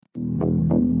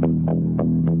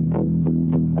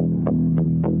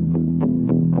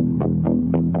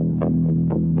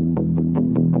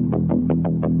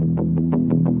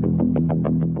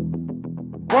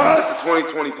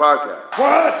2020 podcast.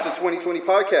 What? It's a 2020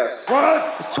 podcast.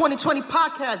 What? It's 2020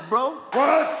 podcast, bro.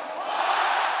 What?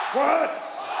 What?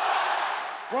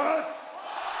 What?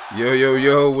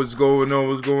 Yo, what's going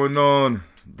on?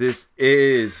 This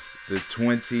is the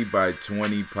 20 by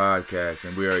 20 podcast,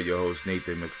 and we are your host,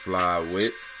 Nathan McFly,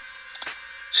 with...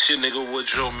 Shit, nigga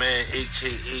Woodrow, man,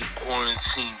 a.k.a.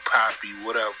 Quarantine Poppy.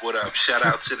 What up? Shout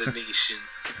out to the nation,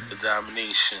 the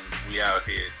domination. We out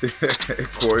here.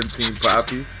 Quarantine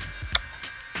Poppy.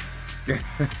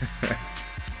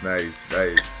 Nice.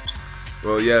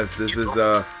 Well, yes, this is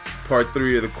part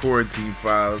 3 of the Quarantine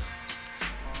Files.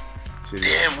 Shit,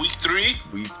 Damn, week 3?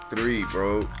 Week 3,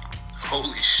 bro.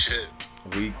 Holy shit.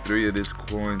 Week 3 of this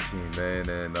quarantine, man,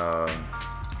 and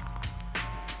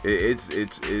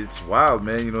it's wild,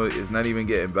 man. You know, it's not even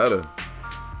getting better.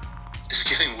 It's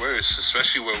getting worse,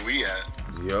 especially where we at.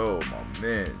 Yo, my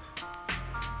man.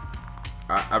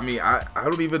 I mean, I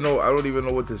don't even know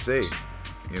what to say.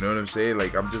 You know what I'm saying?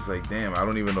 Like, I'm just like, damn, I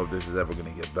don't even know if this is ever gonna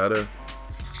get better.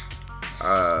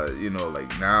 You know,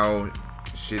 like now,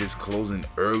 shit is closing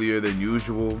earlier than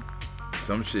usual.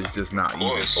 Some shit's just not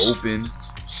even open.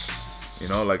 You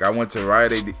know, like I went to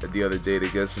Rite Aid the other day to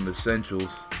get some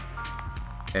essentials,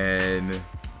 and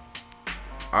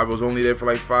I was only there for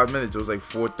like 5 minutes. It was like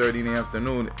 4:30 in the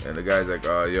afternoon, and the guy's like,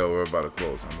 yo, we're about to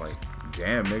close. I'm like,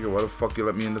 damn, nigga, why the fuck you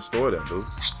let me in the store then, dude?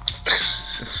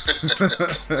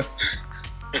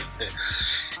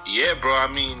 Yeah, bro, I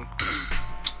mean,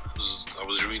 I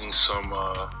was reading some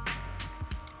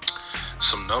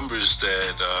numbers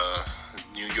that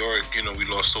New York, you know, we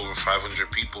lost over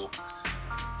 500 people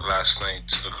last night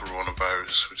to the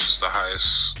coronavirus, which is the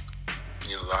highest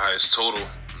total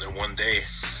in one day,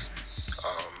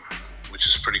 which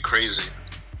is pretty crazy.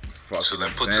 So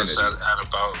that puts us at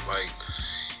about like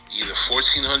either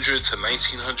 1,400 to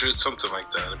 1,900, something like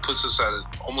that. It puts us at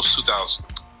almost 2,000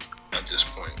 at this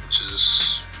point, which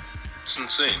is it's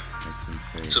insane.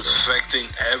 It's affecting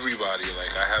everybody.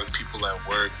 Like I have people at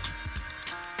work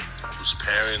whose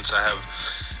parents. I have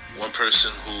one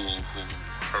person who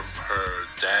her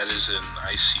dad is in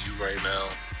ICU right now.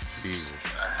 Jesus.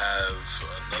 I have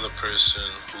another person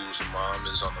whose mom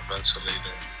is on the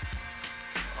ventilator.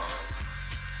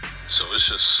 So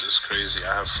it's crazy.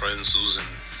 I have friends losing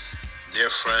their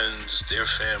friends, their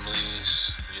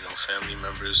families, you know, family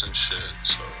members and shit.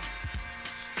 So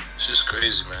it's just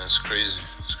crazy, man. It's crazy.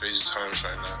 It's crazy times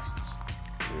right now.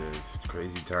 Yeah, it's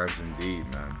crazy times indeed,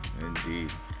 man. Indeed.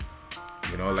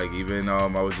 You know, like even I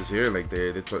was just here, like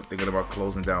they're thinking about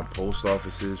closing down post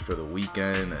offices for the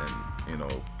weekend, and you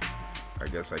know, I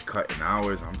guess like cutting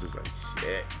hours. I'm just like,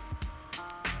 shit.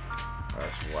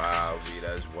 That's wild, B.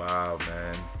 That's wild,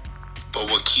 man. But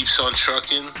what keeps on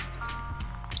trucking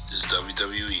is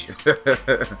WWE.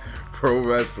 Pro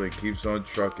wrestling keeps on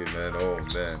trucking, man. Oh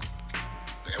man.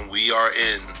 And we are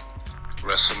in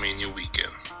WrestleMania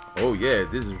weekend. Oh yeah,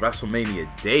 this is WrestleMania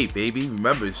day, baby.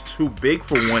 Remember, it's too big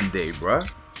for one day, bruh.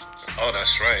 Oh,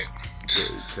 that's right.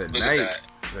 Tonight, look at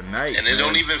that. And it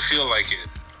don't even feel like it.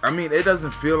 I mean, it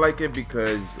doesn't feel like it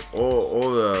because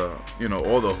all the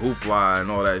hoopla and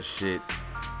all that shit.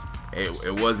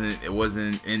 It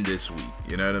wasn't in this week.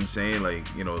 You know what I'm saying? Like,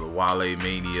 you know, the Wale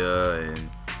Mania and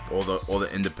all the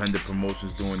independent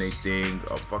promotions doing their thing.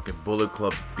 A fucking Bullet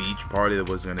Club beach party that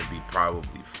was gonna be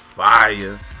probably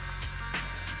fire.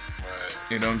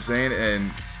 You know what I'm saying?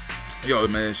 And yo,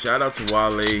 man, shout out to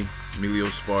Wale, Emilio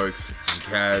Sparks, and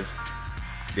Kaz.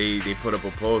 They put up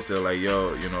a post. They're like,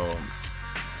 yo, you know,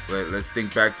 let's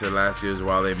think back to last year's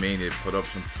Wale Mania. Put up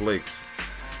some flicks.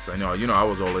 So you know, I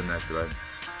was all in that thread.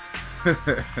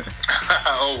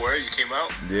 Oh, where you came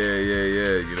out? Yeah.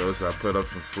 You know, so I put up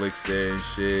some flicks there and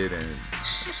shit, and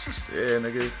yeah,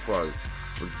 nigga, fuck,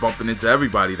 was bumping into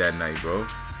everybody that night, bro.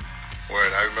 Word,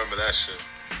 I remember that shit.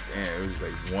 Damn, it was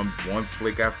like one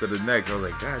flick after the next. I was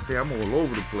like, God damn, I'm all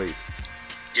over the place.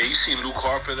 Yeah, you seen Luke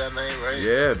Harper that night, right?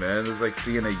 Yeah, man, it was like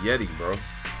seeing a Yeti, bro.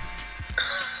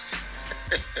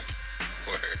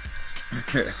 Word.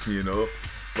 You know,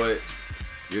 but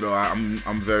you know,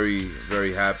 I'm very,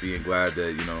 very happy and glad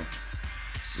that, you know,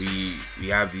 we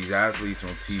have these athletes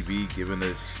on TV giving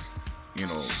us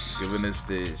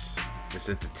this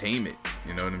entertainment.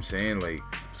 You know what I'm saying? Like,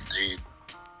 indeed.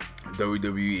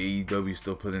 WWE, AEW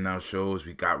still putting out shows.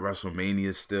 We got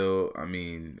WrestleMania still. I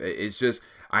mean, it's just,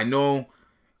 I know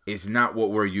it's not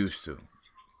what we're used to.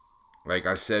 Like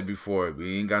I said before,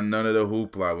 we ain't got none of the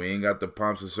hoopla. We ain't got the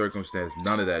pomps and circumstance.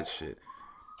 None of that shit.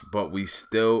 But we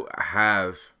still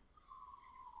have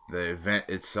the event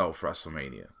itself,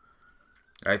 WrestleMania.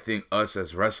 I think us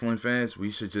as wrestling fans, we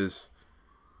should just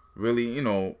really, you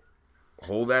know,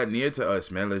 hold that near to us,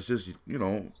 man. Let's just, you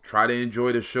know, try to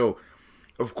enjoy the show.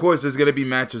 of course, there's gonna be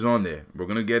matches on there. We're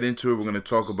gonna get into it. We're gonna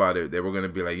talk about it. Then we're gonna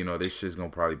be like, this shit's gonna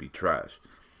probably be trash.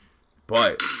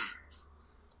 But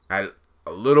at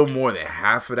a little more than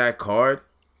half of that card,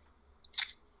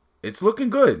 it's looking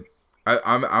good.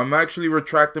 I'm actually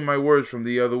retracting my words from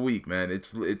the other week, man.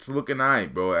 It's looking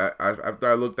alright, bro. After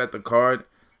I looked at the card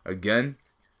again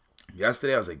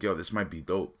yesterday, I was like, yo, this might be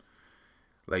dope.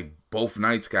 Like, both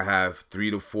nights could have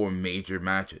 3 to 4 major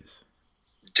matches.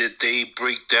 Did they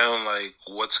break down, like,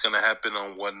 what's going to happen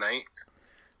on what night?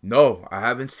 No, I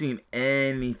haven't seen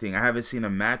anything. I haven't seen a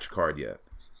match card yet.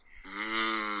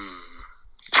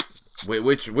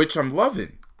 Which I'm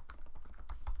loving.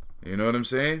 You know what I'm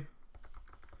saying?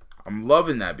 I'm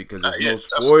loving that because there's no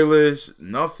spoilers,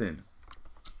 nothing.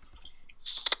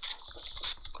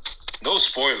 No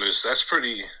spoilers. It's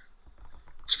pretty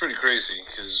crazy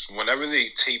because whenever they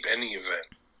tape any event,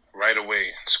 right away,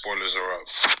 spoilers are up.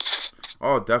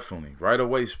 Oh, definitely. Right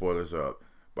away, spoilers are up.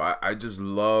 But I just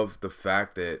love the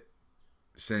fact that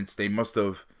since they must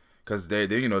have, because they're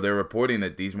reporting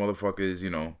that these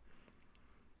motherfuckers,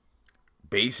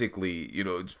 basically,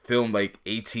 filmed like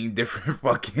 18 different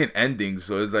fucking endings.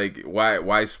 So it's like,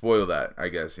 why spoil that? I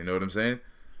guess, you know what I'm saying?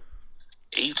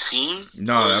 18?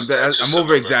 No, I'm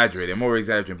over exaggerating.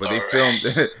 But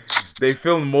they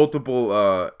filmed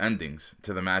multiple endings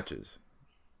to the matches,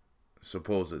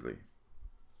 supposedly.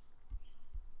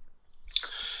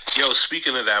 Yo,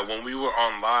 speaking of that, when we were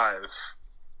on live,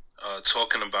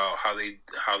 talking about how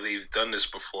they've done this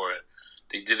before,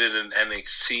 they did it in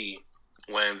NXT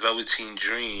when Velveteen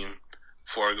Dream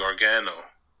for Gargano.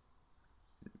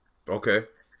 Okay.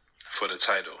 For the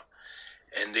title,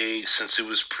 and since it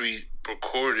was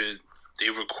pre-recorded, they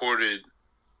recorded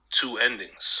 2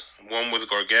 endings, one with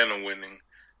Gargano winning,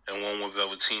 and one with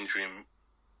Velveteen Dream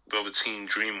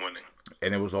winning.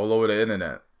 And it was all over the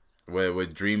internet.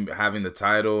 With Dream having the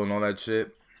title and all that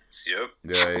shit. Yep.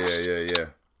 Yeah.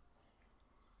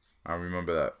 I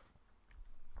remember that.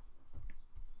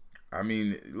 I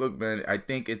mean, look, man. I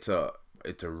think it's a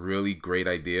really great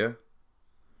idea.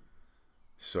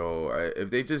 So if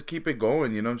they just keep it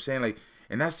going, you know what I'm saying? Like,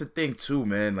 and that's the thing too,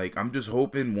 man. Like, I'm just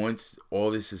hoping once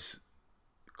all this is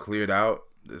cleared out,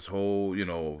 this whole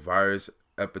virus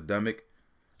pandemic.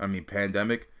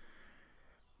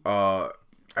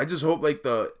 I just hope like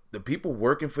the people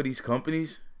working for these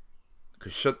companies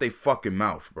could shut their fucking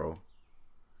mouth, bro.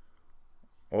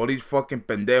 All these fucking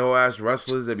pendejo ass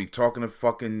wrestlers that be talking to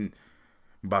fucking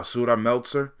Basura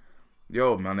Meltzer.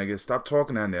 Yo, my nigga, stop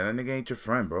talking that nigga. That nigga ain't your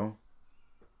friend, bro.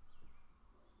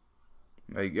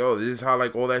 Like, yo, this is how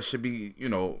like all that should be,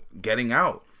 getting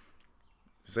out.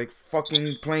 It's like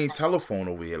fucking playing telephone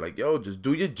over here. Like, yo, just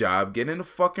do your job, get in the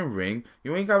fucking ring.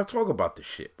 You ain't gotta talk about this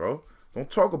shit, bro. Don't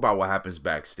talk about what happens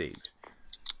backstage.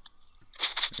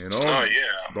 Oh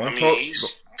yeah.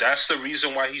 That's the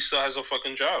reason why he still has a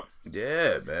fucking job.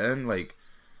 Yeah, man. Like,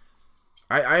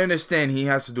 I understand he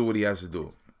has to do what he has to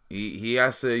do. He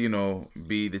has to,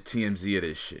 be the TMZ of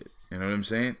this shit. You know what I'm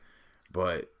saying?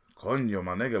 But, coño,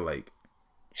 my nigga, like,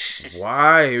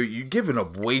 why? You giving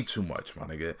up way too much, my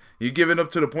nigga. You giving up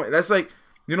to the point. That's like,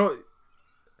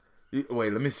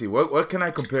 wait, let me see. What can I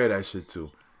compare that shit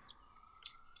to?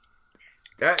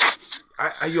 He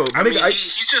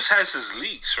just has his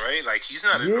leaks, right? Like, he's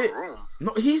not in the room.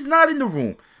 No, he's not in the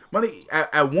room. But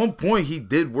at one point, he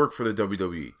did work for the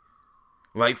WWE.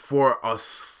 Like, for a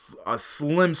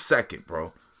slim second,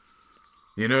 bro.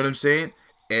 You know what I'm saying?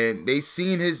 And they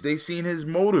seen his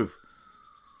motive.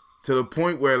 To the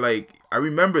point where, like, I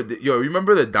remember,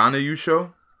 remember the Donahue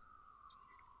show?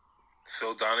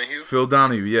 Phil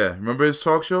Donahue, yeah. Remember his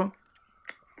talk show?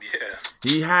 Yeah.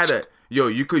 He had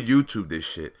you could YouTube this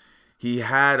shit. He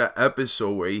had an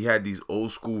episode where he had these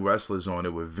old school wrestlers on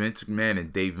it with Vince McMahon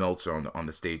and Dave Meltzer on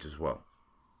the stage as well.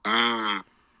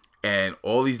 And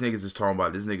all these niggas is talking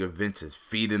about this nigga Vince is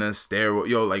feeding us steroids.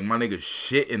 Yo, like, my nigga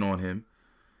shitting on him.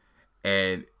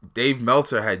 And Dave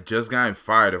Meltzer had just gotten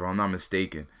fired, if I'm not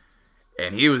mistaken.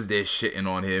 And he was there shitting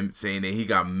on him, saying that he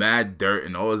got mad dirt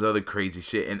and all this other crazy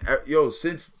shit. And,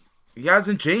 since he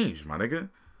hasn't changed, my nigga.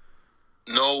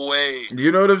 No way.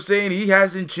 You know what I'm saying? He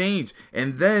hasn't changed.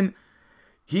 And then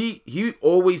he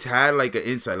always had like an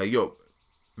insight. Like, yo,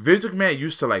 Vince McMahon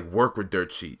used to like work with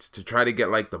dirt sheets to try to get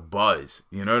like the buzz.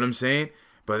 You know what I'm saying?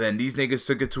 But then these niggas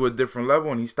took it to a different level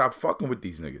and he stopped fucking with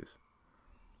these niggas.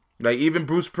 Like, even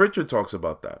Bruce Pritchard talks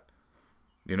about that.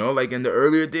 Like in the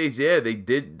earlier days, yeah, they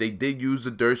did use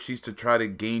the dirt sheets to try to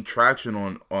gain traction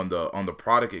on the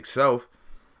product itself.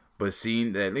 But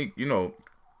seeing that,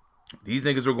 these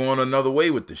niggas were going another way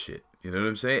with the shit. You know what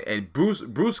I'm saying? And Bruce,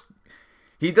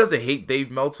 he doesn't hate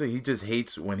Dave Meltzer. He just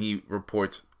hates when he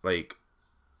reports, like,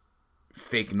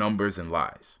 fake numbers and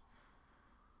lies.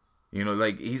 You know,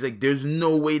 like, he's like, there's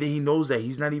no way that he knows that.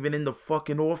 He's not even in the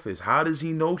fucking office. How does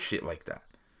he know shit like that?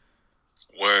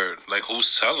 Word. Like,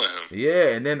 who's telling him? Yeah,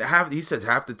 and then he says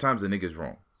half the times the nigga's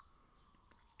wrong.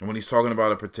 And when he's talking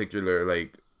about a particular,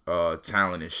 like,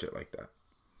 talent and shit like that.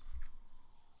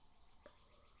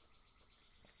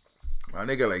 My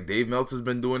nigga, like, Dave Meltzer's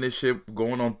been doing this shit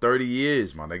going on 30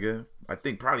 years, my nigga. I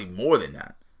think probably more than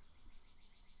that.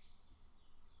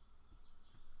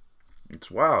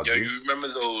 It's wild, Yo, dude. you remember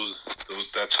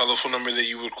that telephone number that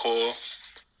you would call?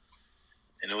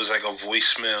 And it was like a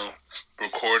voicemail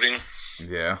recording?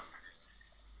 Yeah.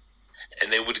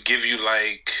 And they would give you,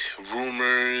 like,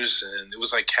 rumors, and it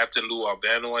was like Captain Lou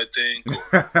Albano, I think.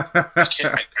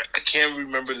 I can't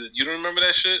remember. You don't remember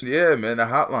that shit? Yeah, man, the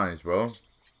hotlines, bro.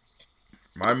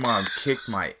 My mom kicked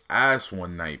my ass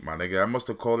one night, my nigga. I must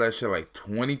have called that shit like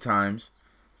 20 times.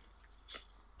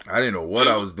 I didn't know what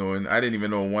I was doing. I didn't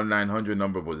even know a 1-900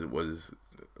 number was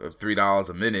 $3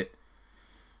 a minute.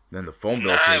 Then the phone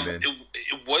bill came in.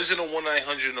 It wasn't a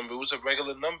 1-900 number. It was a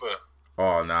regular number.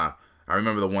 Oh, nah. I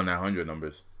remember the 1-900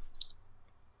 numbers.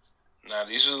 Nah,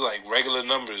 these were like regular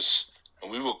numbers.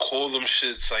 And we would call them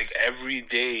shits like every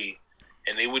day.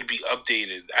 And they would be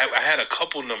updated. I had a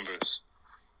couple numbers.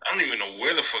 I don't even know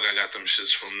where the fuck I got them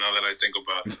shits from now that I think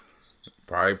about it.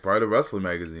 Probably the wrestling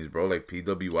magazines, bro. Like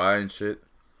PWI and shit.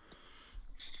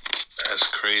 That's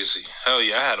crazy. Hell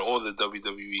yeah, I had all the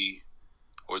WWE,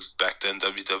 or back then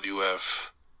WWF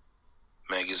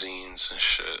magazines and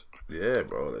shit. Yeah,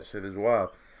 bro, that shit is wild.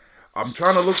 I'm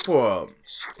trying to look for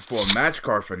a match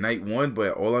card for night one,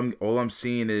 but all I'm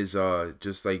seeing is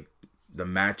just like the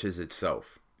matches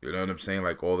itself. You know what I'm saying?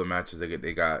 Like all the matches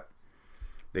they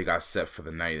got set for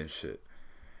the night and shit.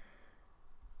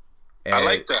 And I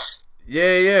like that.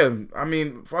 Yeah. I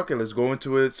mean, fuck it. Let's go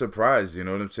into it. Surprise. You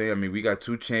know what I'm saying? I mean, we got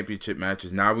 2 championship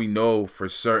matches. Now we know for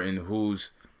certain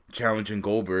who's challenging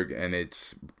Goldberg, and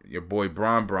it's your boy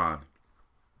Braun.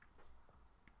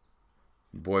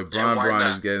 Boy Braun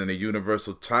is getting a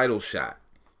Universal title shot.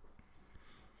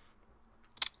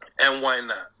 And why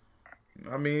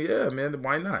not? I mean, yeah, man.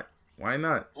 Why not? Why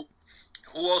not?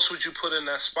 Who else would you put in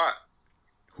that spot?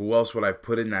 Who else would I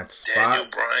put in that spot? Daniel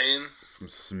Bryan. From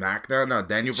SmackDown? No,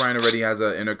 Daniel Bryan already has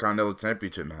an Intercontinental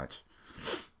Championship match.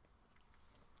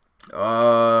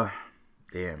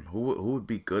 Damn, who would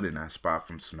be good in that spot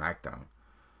from SmackDown?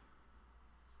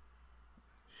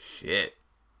 Shit.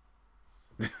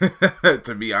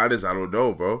 To be honest, I don't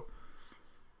know, bro.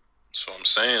 That's what I'm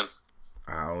saying.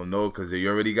 I don't know, because you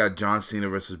already got John Cena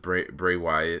versus Bray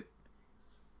Wyatt.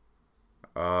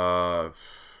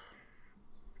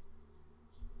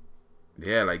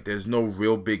 Yeah, like there's no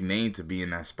real big name to be in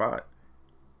that spot.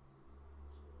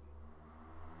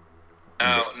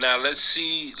 Now let's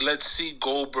see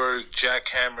Goldberg, Jack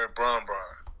Hammer, Braun.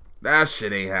 That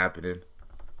shit ain't happening.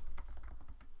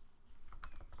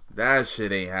 That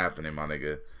shit ain't happening, my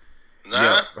nigga.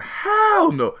 Nah? Yo,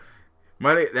 hell no.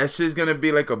 My nigga, that shit's gonna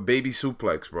be like a baby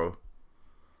suplex, bro.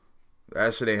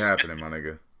 That shit ain't happening, my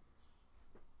nigga.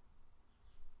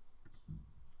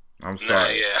 I'm sorry. Nah,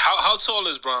 yeah. How tall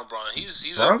is Braun?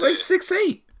 He's Braun's up like there.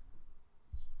 6'8".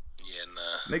 Yeah,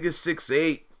 nah. Nigga's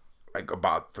 6'8", like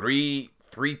about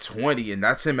 320, and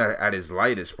that's him at his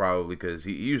lightest probably, because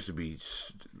he used to be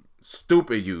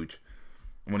stupid huge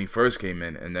when he first came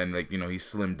in, and then like, you know, he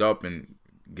slimmed up and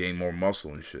gained more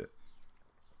muscle and shit.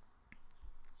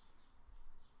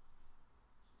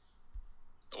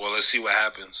 Well, let's see what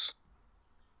happens.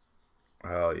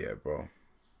 Hell yeah, bro.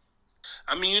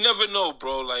 I mean, you never know,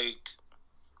 bro. Like,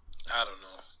 I don't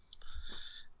know.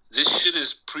 This shit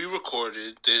is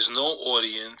pre-recorded. There's no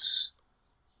audience.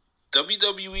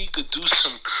 WWE could do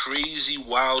some crazy,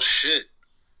 wild shit.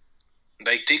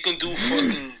 Like, they can do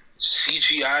fucking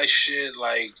CGI shit.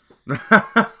 Like,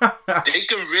 they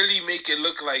can really make it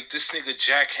look like this nigga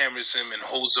jackhammers him and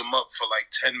holds him up for like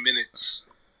 10 minutes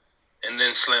and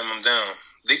then slam him down.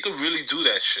 They could really do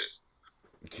that shit.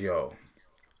 Yo.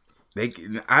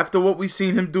 After what we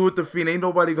seen him do with the Fiend, ain't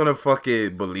nobody gonna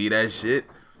fucking believe that shit.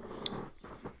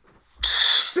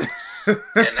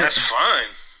 And that's fine.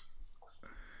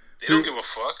 They don't give a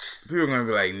fuck. People are gonna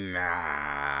be like,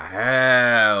 nah,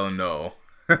 hell no.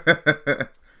 I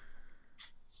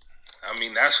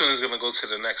mean, that's when it's gonna go to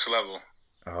the next level.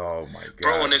 Oh my god.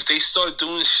 Bro, and if they start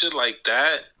doing shit like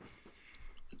that,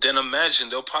 then imagine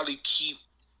they'll probably keep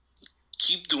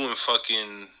doing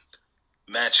fucking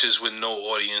matches with no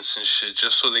audience and shit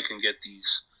just so they can get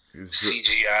these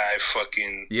CGI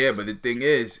fucking but the thing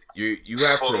is, you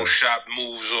have Photoshop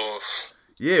moves off.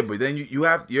 Yeah, but then you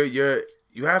have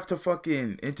to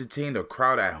fucking entertain the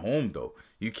crowd at home though.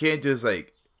 You can't just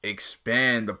like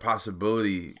expand the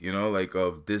possibility, you know, like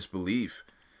of disbelief.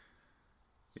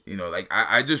 You know, like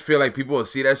I just feel like people will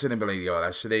see that shit and be like, yo,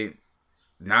 that shit ain't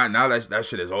now that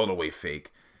shit is all the way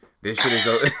fake. This shit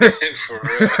is For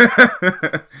real.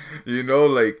 you know,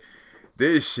 like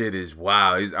this shit is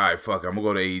wild. All right, fuck, I'm gonna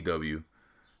go to AEW.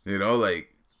 You know,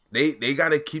 like they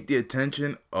gotta keep the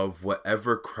attention of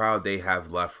whatever crowd they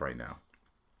have left right now.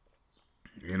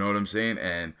 You know what I'm saying?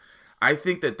 And I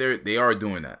think that they are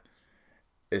doing that,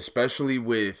 especially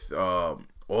with all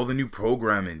the new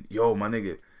programming. Yo, my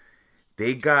nigga,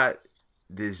 they got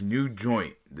this new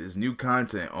joint, this new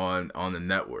content on the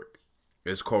network.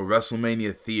 It's called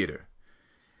WrestleMania Theater,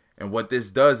 and what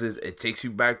this does is it takes you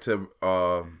back to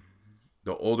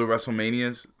the older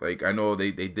WrestleManias. Like I know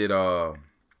they did a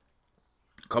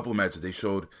couple of matches. They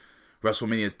showed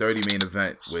WrestleMania 30 main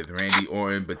event with Randy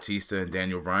Orton, Batista, and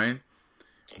Daniel Bryan,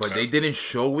 but they didn't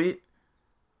show it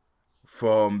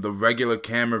from the regular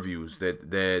camera views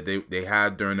that they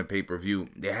had during the pay-per-view.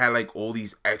 They had like all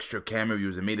these extra camera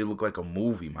views that made it look like a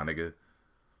movie, my nigga.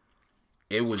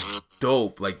 It was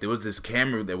dope. Like there was this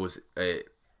camera that was,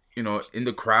 you know, in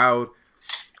the crowd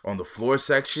on the floor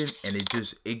section, and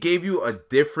it gave you a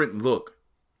different look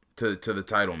to the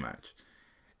title match.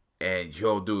 And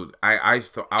yo, dude, I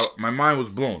thought my mind was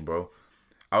blown, bro.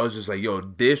 I was just like, yo,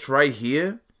 this right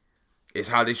here is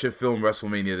how they should film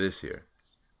WrestleMania this year.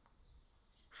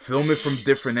 Film it from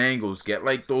different angles. Get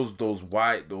like those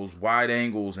wide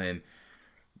angles, and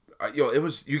yo, it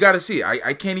was, you gotta see.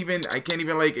 I can't even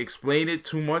like explain it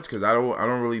too much because I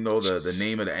don't really know the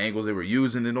name of the angles they were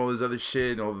using and all this other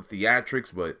shit and all the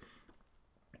theatrics, but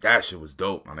that shit was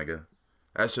dope, my nigga.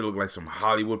 That shit looked like some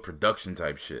Hollywood production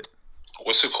type shit.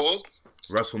 What's it called?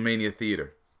 WrestleMania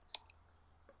Theater.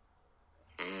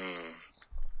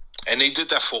 And they did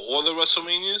that for all the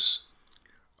WrestleManias?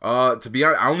 To be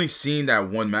honest, I only seen that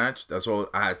one match. That's all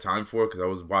I had time for because I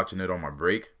was watching it on my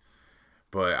break.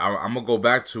 But I'm gonna go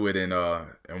back to it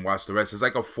and watch the rest. It's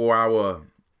like a 4 hour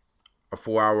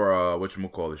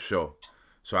whatchamacallit show.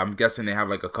 So I'm guessing they have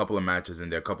like a couple of matches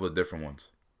in there, a couple of different ones.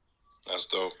 That's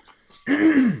dope.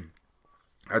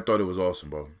 I thought it was awesome,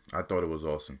 bro. I thought it was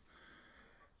awesome.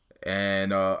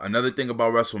 And another thing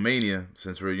about WrestleMania,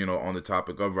 since we're, you know, on the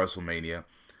topic of WrestleMania,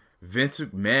 Vince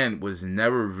McMahon was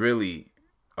never really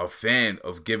a fan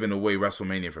of giving away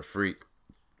WrestleMania for free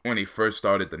when he first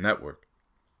started the network.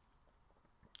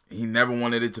 He never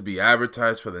wanted it to be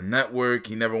advertised for the network.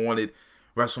 He never wanted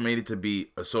WrestleMania to be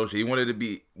associated.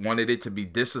 He wanted it to be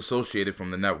disassociated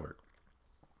from the network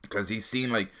because he's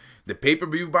seen like the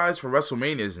pay-per-view buys for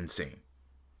WrestleMania is insane.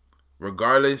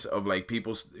 Regardless of like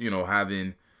people, you know,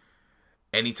 having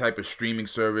any type of streaming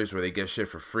service where they get shit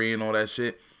for free and all that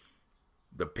shit,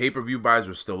 the pay-per-view buys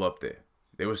were still up there.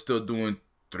 They were still doing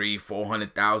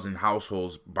 300,000-400,000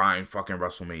 households buying fucking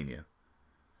WrestleMania.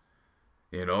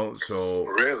 You know, so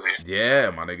really, yeah,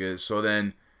 my nigga. So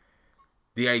then,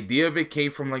 the idea of it came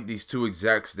from like these two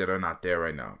execs that are not there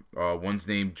right now. One's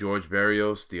named George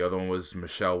Barrios, the other one was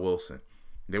Michelle Wilson.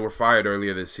 They were fired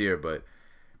earlier this year, but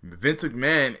Vince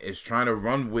McMahon is trying to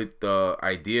run with the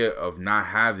idea of not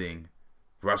having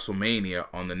WrestleMania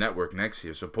on the network next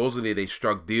year. Supposedly, they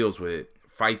struck deals with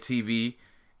Fight TV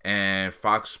and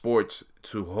Fox Sports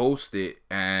to host it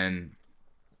and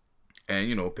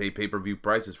you know, pay pay-per-view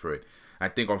prices for it. I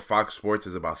think on Fox Sports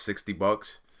is about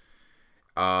 $60.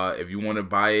 If you want to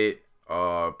buy it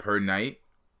per night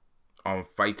on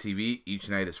Fight TV, each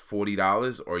night is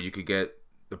 $40, or you could get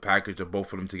the package of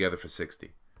both of them together for $60.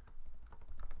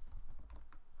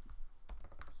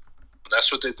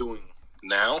 That's what they're doing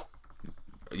now?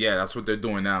 Yeah, that's what they're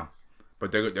doing now.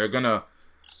 But they're gonna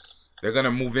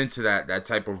move into that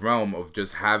type of realm of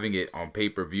just having it on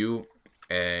pay-per-view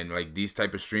and like these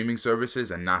type of streaming services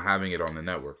and not having it on the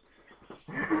network.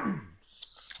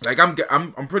 Like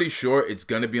I'm pretty sure it's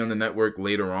gonna be on the network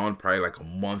later on, probably like a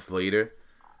month later.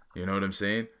 You know what I'm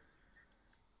saying?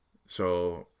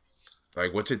 So,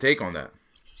 like, what's your take on that?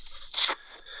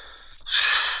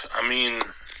 I mean,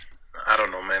 I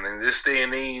don't know, man. In this day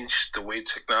and age, the way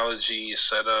technology is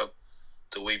set up,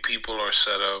 the way people are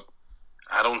set up,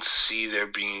 I don't see there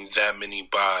being that many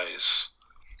buys.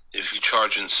 If you're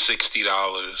charging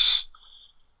 $60,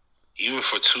 even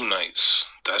for 2 nights,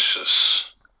 that's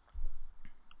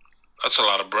a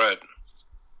lot of bread.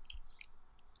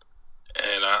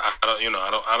 And I don't know.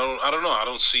 I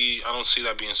don't see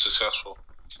that being successful.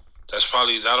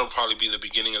 That'll probably be the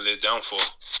beginning of their downfall.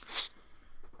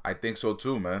 I think so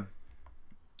too, man.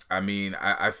 I mean,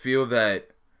 I feel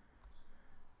that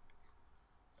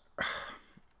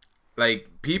like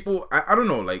people, I don't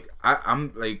know, like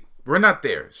I'm like, we're not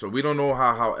there, so we don't know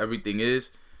how everything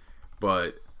is,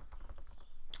 but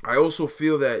I also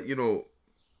feel that, you know,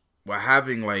 we're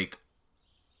having like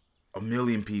 1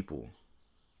 million people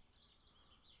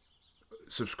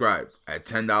subscribed at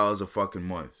 $10 a fucking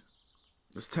month.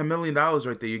 That's $10 million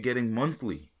right there you're getting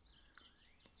monthly.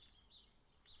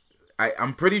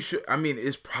 I'm pretty sure, I mean,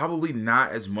 it's probably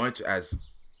not as much as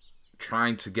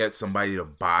trying to get somebody to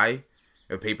buy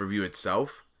a pay-per-view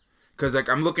itself. Because, like,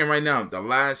 I'm looking right now, the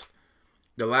last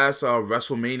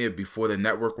WrestleMania before the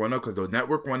network went up, because the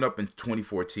network went up in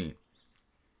 2014.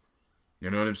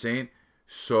 You know what I'm saying?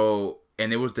 So,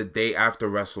 and it was the day after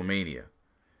WrestleMania.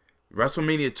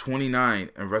 WrestleMania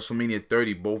 29 and WrestleMania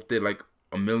 30 both did like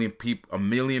a million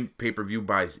pay-per-view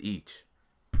buys each.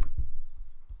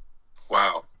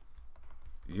 Wow.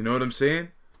 You know what I'm saying?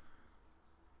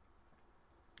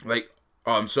 Like,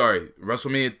 oh, I'm sorry.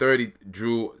 WrestleMania 30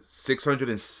 drew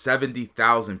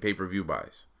 670,000 pay-per-view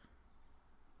buys.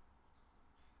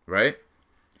 Right?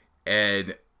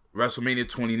 And WrestleMania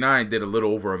 29 did a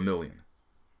little over 1 million.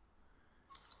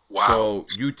 Wow. So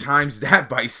you times that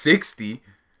by 60,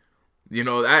 you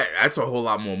know, that's a whole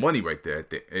lot more money right there,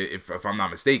 if I'm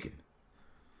not mistaken.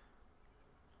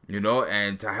 You know,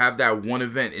 and to have that one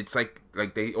event, it's like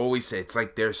they always say, it's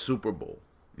like their Super Bowl.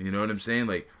 You know what I'm saying?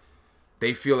 Like,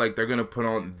 they feel like they're going to put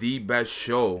on the best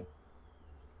show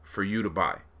for you to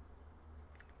buy.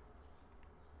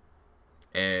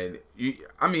 And,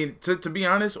 I mean, to be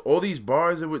honest, all these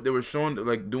bars, they were showing,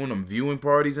 like, doing them viewing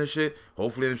parties and shit.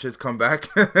 Hopefully them shits come back.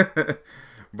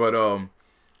 But,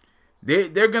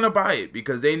 they're going to buy it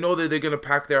because they know that they're going to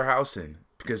pack their house in.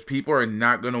 Because people are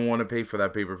not going to want to pay for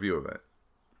that pay-per-view event.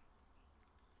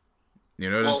 You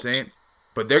know what I'm saying?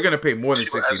 But they're going to pay more than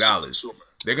 $60.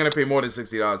 They're going to pay more than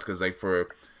 $60 because, like, for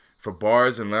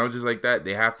bars and lounges like that,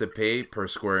 they have to pay per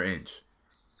square inch.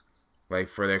 Like,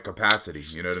 for their capacity.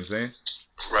 You know what I'm saying?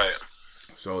 Right.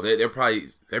 So they're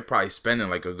probably spending,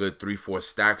 like, a good 3-4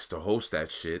 stacks to host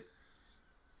that shit.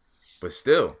 But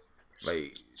still,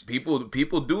 like, people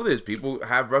do this. People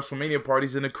have WrestleMania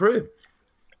parties in the crib.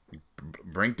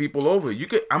 Bring people over.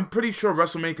 I'm pretty sure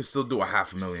WrestleMania can still do a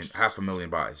half a million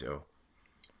buys, yo.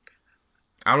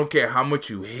 I don't care how much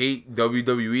you hate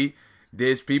WWE.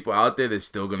 There's people out there that's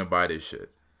still gonna buy this shit.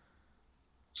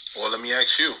 Well, let me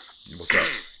ask you. What's up?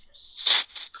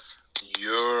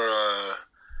 You're a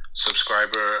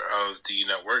subscriber of the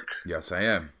network. Yes, I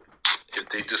am. If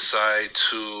they decide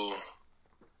to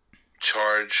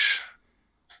charge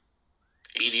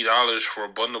 $80 for a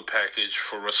bundle package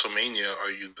for WrestleMania, are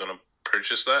you gonna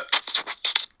purchase that?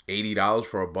 $80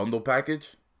 for a bundle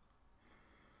package?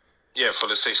 Yeah, for,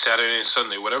 let's say, Saturday and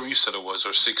Sunday, whatever you said it was,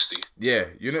 or 60. Yeah,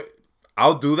 you know,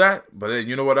 I'll do that, but then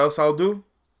you know what else I'll do?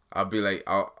 I'll be like,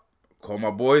 I'll call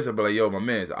my boys. I'll be like, yo, my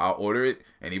mans, I'll order it.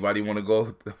 Anybody want to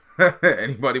go?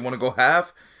 Anybody want to go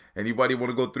half? Anybody want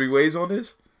to go 3 ways on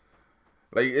this?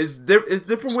 Like, it's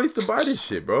different ways to buy this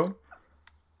shit, bro.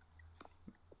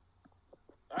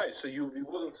 Alright, so you'd be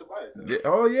willing to buy it? Yeah,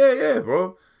 oh, yeah,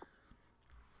 bro.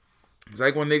 It's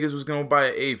like when niggas was going to buy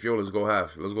an eighth. Yo, let's go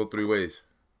half. Let's go 3 ways.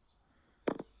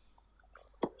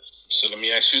 So let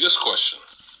me ask you this question.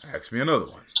 Ask me another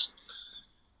one.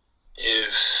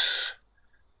 If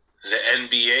the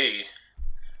NBA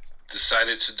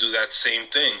decided to do that same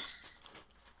thing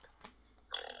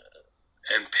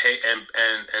and pay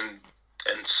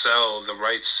and sell the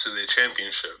rights to their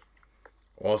championship,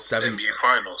 All 7 NBA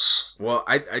Finals. Well,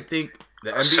 I think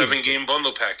the NBA 7-game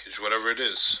bundle package, whatever it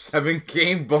is.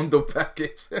 7-game bundle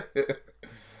package.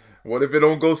 What if it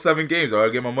don't go 7 games? Do I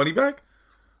get my money back?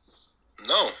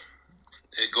 No.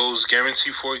 It goes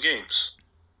guaranteed 4 games.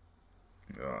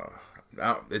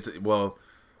 Well,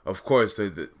 of course,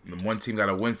 the one team got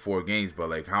to win 4 games, but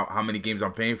like how many games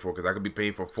I'm paying for? Because I could be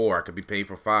paying for 4, I could be paying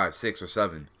for 5, 6, or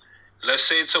 7. Let's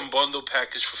say it's a bundle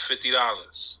package for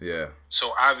 $50. Yeah.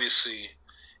 So obviously,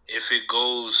 if it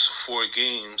goes 4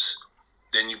 games,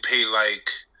 then you pay like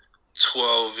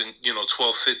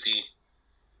 $12.50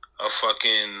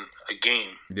 a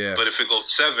game. Yeah. But if it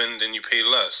goes 7, then you pay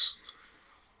less.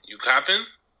 You copping?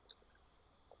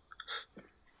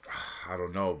 I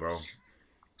don't know, bro.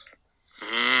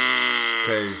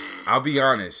 Because I'll be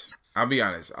honest.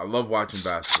 I love watching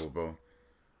basketball, bro.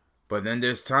 But then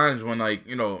there's times when, like,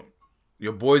 you know,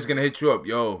 your boy's gonna hit you up.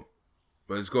 Yo,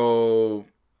 let's go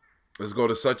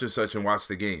to such and such and watch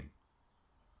the game.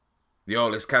 Yo,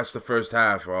 let's catch the first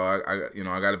half. Or I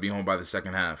gotta be home by the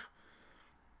second half.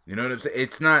 You know what I'm saying?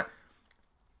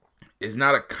 It's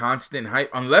not a constant hype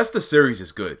unless the series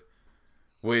is good,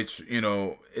 which, you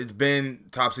know, it's been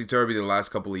topsy-turvy the last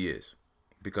couple of years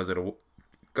because of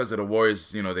the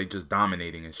Warriors. You know, they just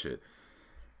dominating and shit.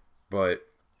 But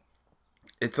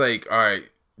it's like, all right,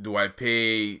 do I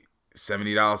pay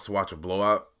 $70 to watch a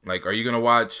blowout? Like, are you gonna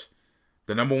watch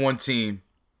the number 1 team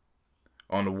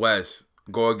on the West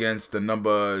go against the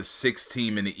number 6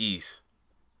 team in the East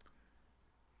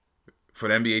for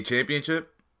the NBA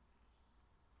championship?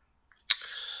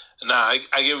 Nah, I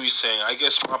get what you're saying. I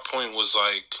guess my point was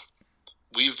like,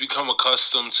 we've become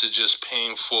accustomed to just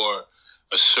paying for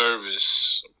a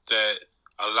service that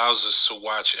allows us to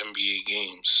watch NBA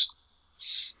games.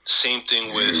 Same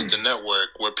thing with the network.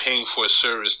 We're paying for a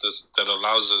service that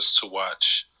allows us to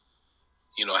watch,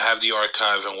 have the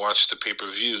archive and watch the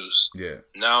pay-per-views. Yeah.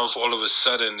 Now, if all of a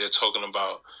sudden they're talking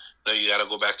about, no, you got to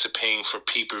go back to paying for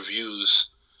pay-per-views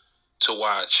to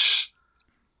watch,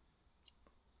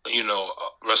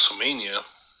 WrestleMania.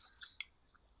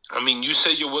 I mean, you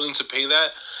said you're willing to pay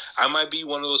that. I might be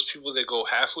one of those people that go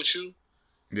half with you,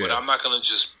 but I'm not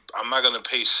gonna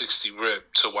pay 60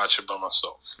 rip to watch it by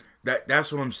myself.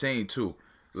 That's what I'm saying too.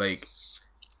 Like,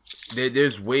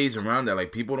 there's ways around that.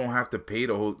 Like, people don't have to pay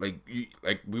the whole. Like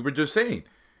we were just saying,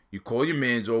 you call your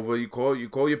mans over, you call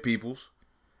your peoples,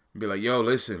 and be like, yo,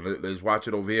 listen, let's watch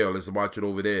it over here, or let's watch it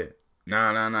over there.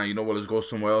 Nah. You know what? Let's go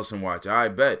somewhere else and watch. I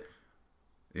bet.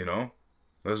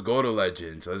 Let's go to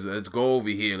Legends. Let's go over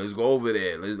here. Let's go over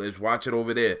there. Let's watch it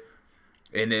over there.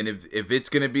 And then if it's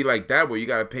gonna be like that, where you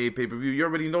gotta pay pay-per-view, you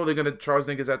already know they're gonna charge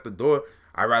niggas at the door.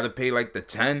 I'd rather pay like the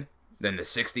 10 than the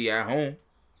 60 at home.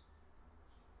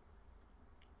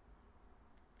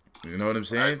 You know what I'm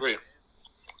saying? I agree.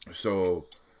 So,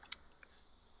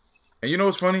 and you know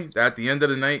what's funny? At the end of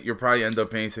the night, you'll probably end up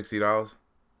paying $60.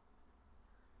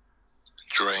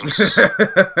 Drinks.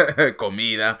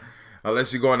 Comida.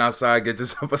 Unless you're going outside, get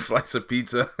yourself a slice of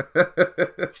pizza.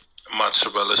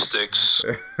 Mozzarella sticks.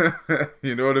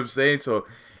 You know what I'm saying? So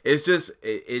it's just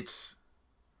it's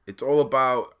all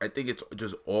about, I think it's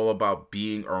just all about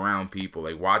being around people,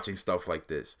 like watching stuff like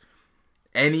this.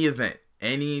 Any event,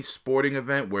 any sporting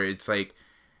event where it's like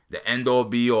the end all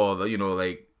be all,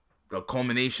 like the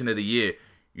culmination of the year.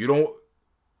 You don't.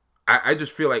 I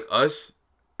just feel like us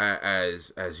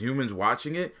as humans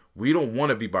watching it, we don't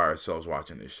want to be by ourselves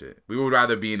watching this shit. We would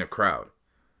rather be in a crowd.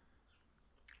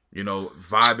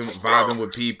 Vibing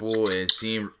with people and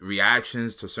seeing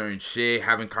reactions to certain shit,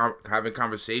 having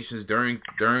conversations during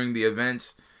the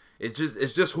events. It's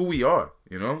just who we are,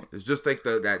 It's just like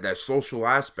that social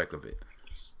aspect of it.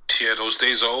 Yeah, those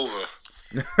days are over.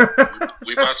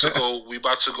 we about to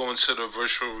go into the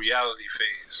virtual reality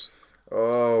phase.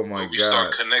 Oh my God! We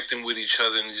start connecting with each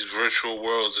other in these virtual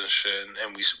worlds and shit,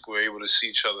 and we're able to see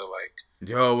each other like.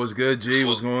 Yo, what's good, G?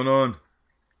 What's going on?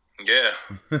 Yeah.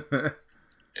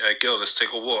 Yeah, like, yo, let's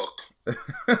take a walk.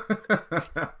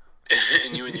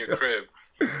 And you in your crib.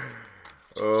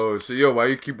 Oh, so yo, why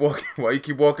you keep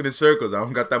walking in circles? I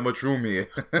don't got that much room here.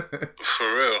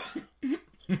 For real.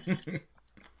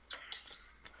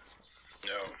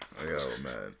 Yo,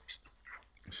 man.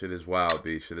 Shit is wild,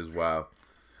 B. Shit is wild.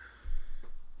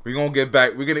 We're gonna get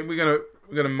back. We're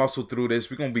gonna muscle through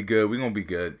this. We're gonna be good. We're gonna be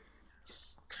good.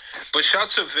 But shout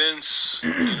to Vince,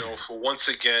 for once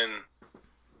again,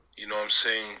 what I'm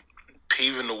saying,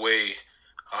 paving the way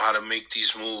on how to make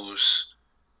these moves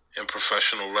in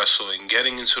professional wrestling,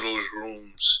 getting into those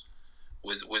rooms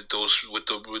with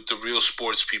the real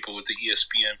sports people, with the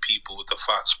ESPN people, with the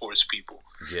Fox Sports people.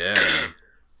 Yeah.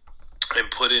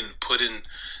 And putting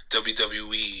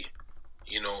WWE,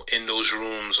 in those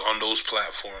rooms, on those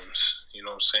platforms. You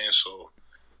know what I'm saying? So,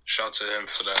 shout to him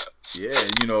for that.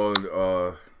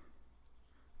 Yeah,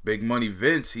 Big Money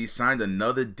Vince, he signed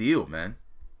another deal, man.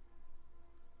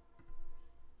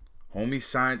 Homie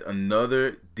signed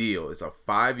another deal. It's a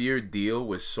 5-year deal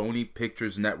with Sony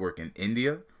Pictures Network in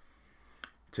India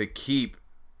to keep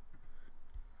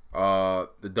the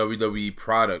WWE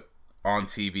product on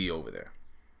TV over there.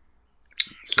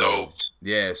 So,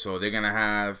 yeah, so they're going to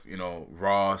have,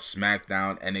 Raw,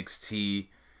 SmackDown, NXT,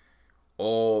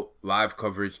 all live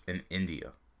coverage in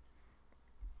India.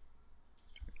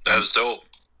 That's dope.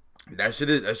 That shit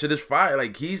is fire.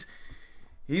 Like, he's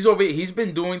over here. He's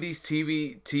been doing these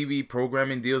TV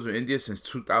programming deals with India since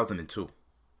 2002.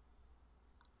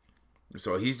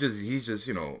 So he's just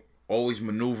always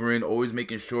maneuvering, always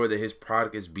making sure that his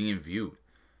product is being viewed.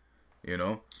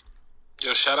 Yo,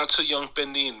 shout out to Young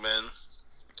Benin, man.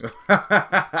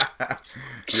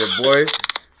 Your boy,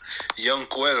 Young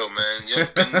Cuero, man. Young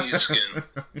Benin skin.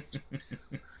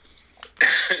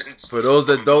 For those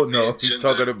that don't know, he's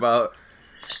talking about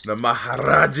the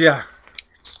Maharaja.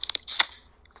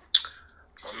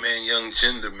 My man, Young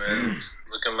Jinder, man.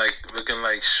 looking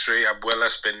like straight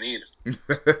Abuelas Benir.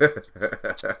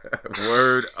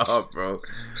 Word up, bro.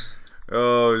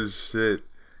 Oh shit,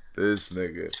 this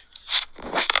nigga.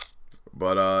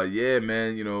 But yeah,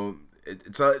 man,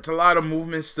 it's a lot of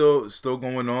movement still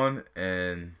going on,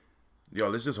 and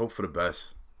let's just hope for the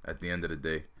best at the end of the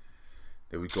day.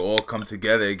 That we could all come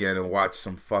together again and watch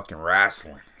some fucking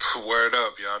wrestling. Word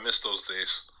up, yo. I miss those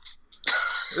days.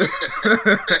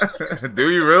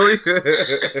 Do you really?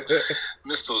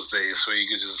 Miss those days where you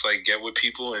could just like get with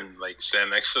people and like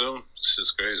stand next to them. It's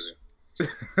just crazy.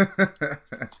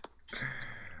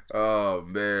 Oh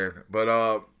man,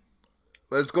 but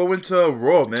let's go into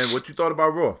Raw, man. What you thought about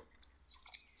Raw?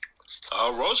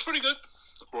 Raw was pretty good.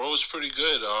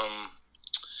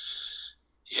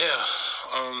 Yeah.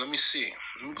 Let me see.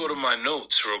 Let me go to my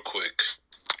notes real quick.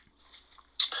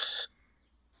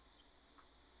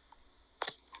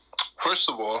 First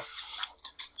of all,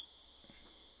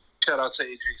 shout out to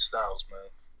AJ Styles, man.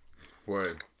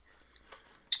 Word.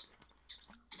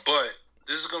 But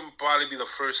this is gonna probably be the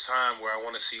first time where I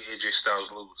want to see AJ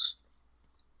Styles lose.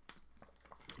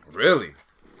 Really?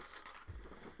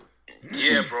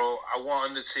 Yeah, bro. I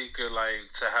want Undertaker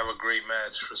to have a great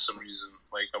match for some reason.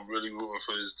 Like, I'm really rooting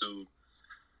for this dude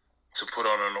to put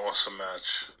on an awesome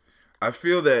match. I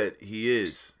feel that he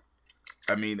is.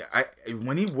 I mean,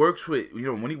 when he works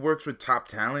with top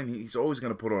talent, he's always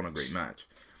gonna put on a great match.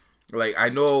 Like, I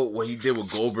know what he did with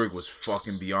Goldberg was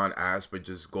fucking beyond ass, but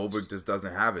Goldberg just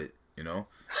doesn't have it, Beyond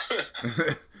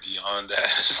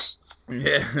ass.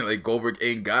 Yeah, like Goldberg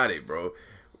ain't got it, bro.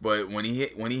 But when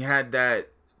he had that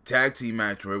tag team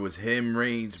match where it was him,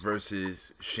 Reigns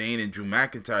versus Shane and Drew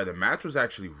McIntyre, the match was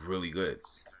actually really good.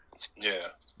 Yeah.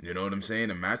 You know what I'm saying?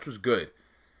 The match was good.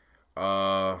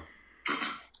 A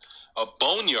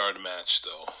boneyard match,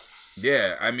 though.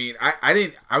 Yeah, I mean,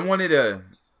 I wanted to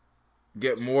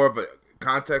get more of a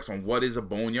context on what is a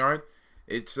boneyard.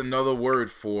 It's another word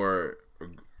for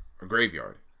a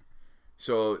graveyard.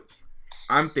 So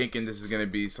I'm thinking this is going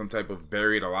to be some type of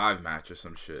buried alive match or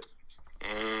some shit.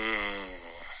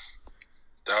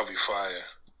 That'll be fire.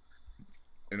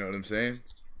 You know what I'm saying?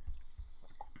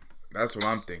 That's what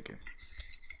I'm thinking.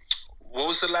 What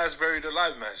was the last buried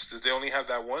alive match? Did they only have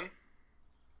that one?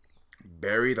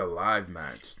 Buried alive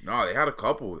match? No, they had a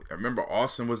couple. I remember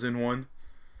Austin was in one.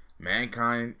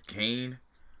 Mankind, Kane.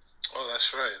 Oh,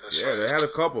 that's right. Yeah, they had a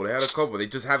couple. They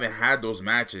just haven't had those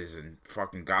matches in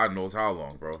fucking God knows how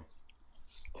long, bro.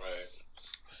 Right.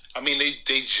 I mean,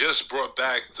 they just brought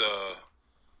back the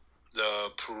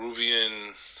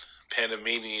Peruvian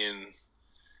Panamanian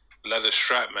leather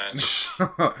strap match.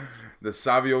 The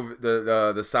Savio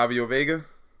Vega.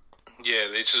 Yeah,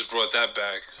 they just brought that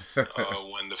back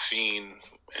when the Fiend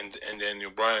and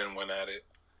Daniel Bryan went at it.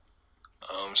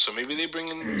 So maybe they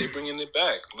bringing it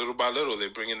back little by little. They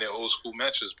bringing their old school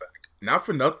matches back. Not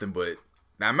for nothing, but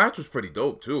that match was pretty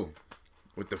dope too,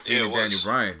 with the Fiend and Daniel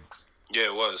Bryan. Yeah,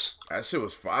 it was. That shit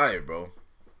was fire, bro.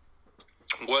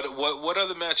 What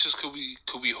other matches could we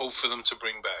hope for them to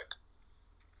bring back?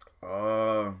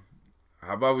 How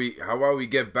about we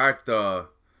get back the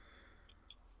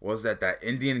that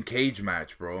Indian cage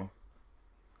match, bro?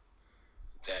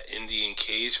 That Indian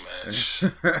cage match.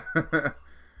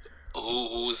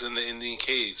 Who was in the Indian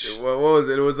cage? What was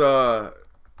it? It was it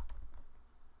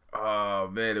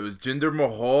was Jinder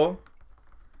Mahal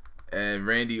and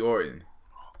Randy Orton.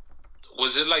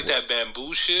 Was it like that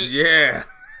bamboo shit? Yeah.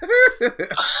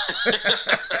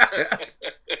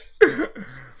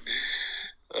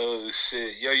 Oh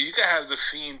shit. Yo, you could have the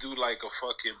Fiend do like a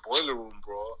fucking boiler room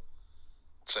brawl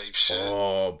type shit.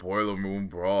 Oh, boiler room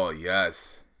brawl,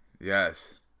 yes.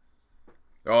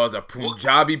 Oh, it's a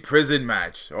Punjabi prison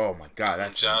match. Oh my god,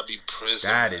 Punjabi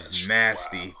prison. That match. Is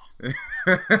nasty.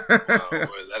 Wow,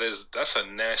 that's a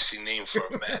nasty name for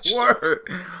a match. Word.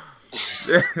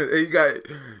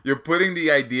 You're putting the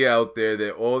idea out there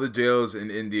that all the jails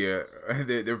in India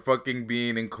they're fucking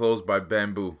being enclosed by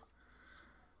bamboo.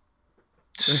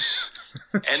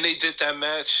 And they did that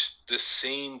match the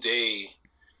same day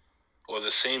or the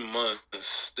same month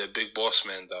that Big Boss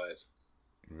Man died.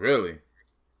 Really?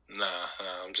 Nah,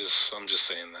 I'm just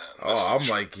saying that. That's I'm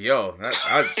true. Like, yo,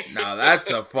 now that's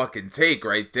a fucking take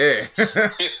right there.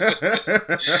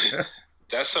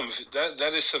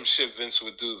 That is some shit Vince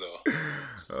would do though.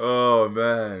 Oh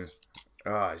man,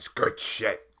 it's good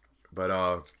shit. But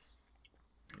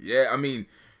yeah, I mean,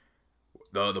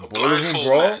 the boiler room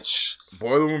brawl, match.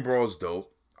 Boiler room brawl is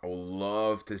dope. I would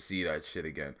love to see that shit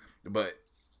again. But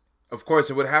of course,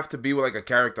 it would have to be with like a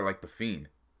character like the Fiend.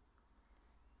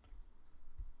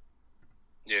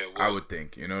 Yeah, I would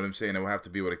think. You know what I'm saying? It would have to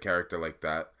be with a character like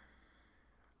that.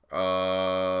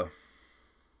 I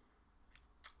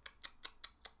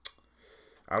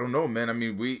don't know, man. I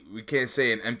mean, we can't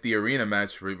say an empty arena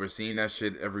match. We're seeing that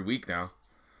shit every week now.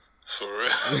 For real.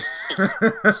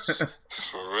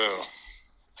 For real.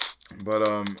 But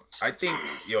I think,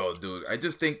 dude, I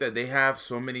just think that they have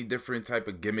so many different type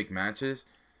of gimmick matches.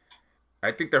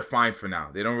 I think they're fine for now.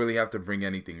 They don't really have to bring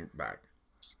anything back.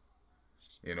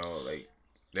 Like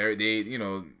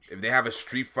if they have a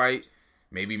street fight,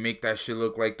 maybe make that shit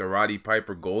look like the Roddy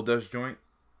Piper Goldust joint.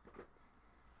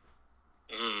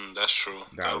 That's true.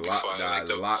 That would be fine. Like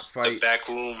the lot fight. The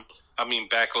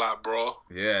backlot brawl.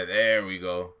 Yeah, there we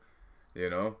go.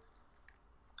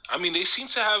 I mean, they seem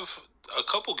to have a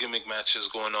couple gimmick matches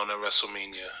going on at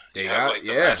WrestleMania. They have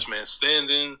the Last Man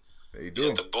Standing. They do. You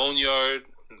got the Boneyard.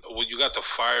 Well, you got the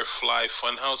Firefly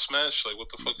Funhouse match. Like, what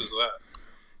the fuck is that?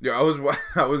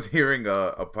 I was hearing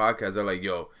a podcast. They're like,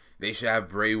 they should have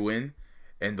Bray win,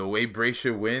 and the way Bray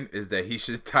should win is that he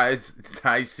should tie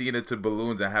Cena to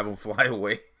balloons and have him fly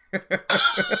away.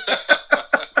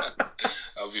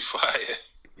 I'll be fired.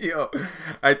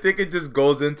 I think it just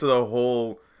goes into the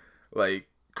whole like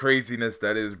craziness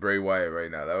that is Bray Wyatt right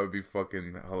now. That would be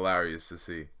fucking hilarious to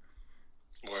see.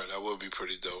 Word, that would be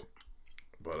pretty dope.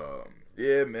 But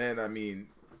yeah, man. I mean,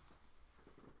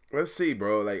 let's see,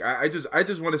 bro. Like, I just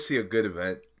want to see a good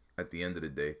event at the end of the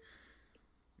day.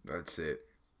 That's it.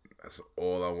 That's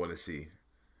all I want to see.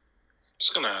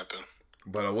 It's gonna happen.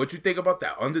 But what you think about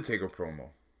that Undertaker promo?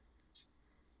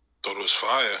 Thought it was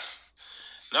fire.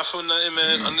 Not for nothing,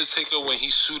 man. Undertaker, when he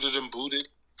suited and booted,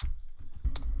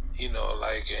 and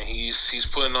he's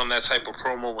putting on that type of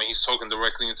promo when he's talking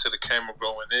directly into the camera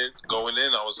going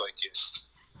in. I was like,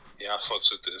 yeah, I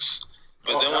fucks with this.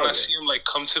 But then when I see him like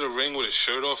come to the ring with his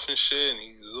shirt off and shit, and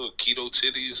his little keto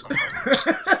titties, I'm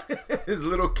like, his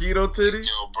little keto titties.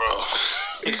 Yo, bro.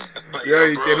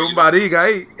 Yo, tiene un barriga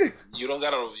ahí. You don't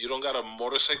got a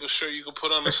motorcycle shirt you can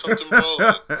put on or something, bro?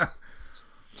 Like,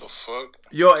 the fuck?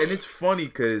 Yo, and it's funny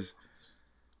because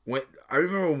when I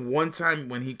remember one time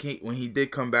when he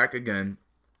did come back again,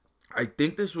 I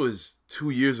think this was 2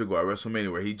 years ago at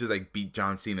WrestleMania where he just like beat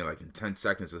John Cena like in 10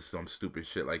 seconds or some stupid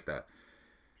shit like that.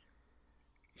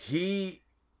 He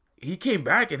came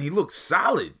back and he looked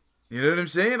solid. You know what I'm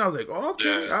saying? I was like,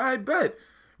 okay, I bet.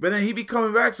 But then he be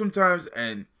coming back sometimes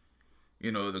and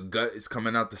the gut is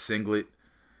coming out the singlet.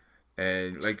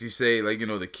 And like you say, like, the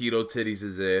keto titties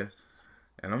is there.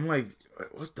 And I'm like,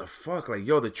 what the fuck? Like,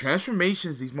 the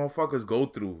transformations these motherfuckers go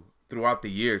throughout the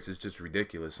years is just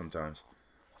ridiculous sometimes.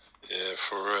 Yeah,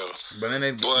 for real. But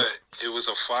it was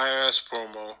a fire-ass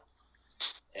promo,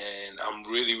 and I'm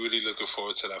really, really looking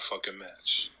forward to that fucking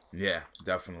match. Yeah,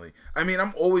 definitely. I mean,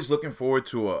 I'm always looking forward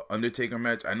to a Undertaker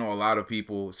match. I know a lot of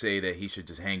people say that he should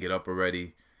just hang it up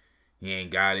already. He ain't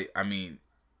got it. I mean,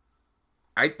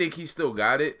 I think he still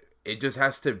got it. It just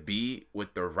has to be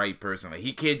with the right person. Like,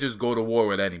 he can't just go to war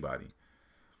with anybody.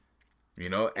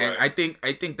 And right. I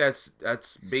think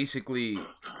that's basically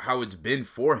how it's been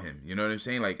for him. You know what I'm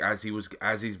saying? Like as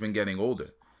he's been getting older.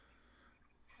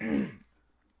 And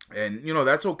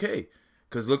that's okay.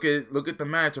 Cause look at the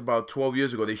match about 12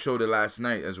 years ago. They showed it last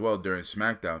night as well during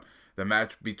SmackDown. The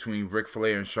match between Ric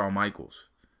Flair and Shawn Michaels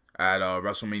at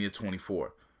WrestleMania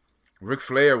 24. Ric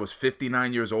Flair was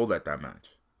 59 years old at that match.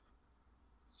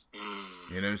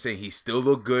 You know what I'm saying? He still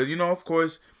looked good. Of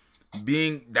course,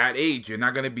 being that age, you're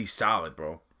not gonna be solid,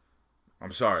 bro.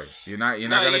 I'm sorry. You're not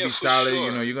gonna be solid.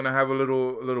 Sure. You're gonna have a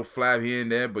little flab here and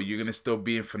there, but you're gonna still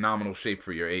be in phenomenal shape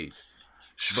for your age.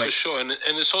 For sure, and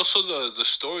it's also the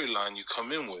storyline you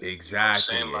come in with.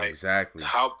 Exactly. Exactly.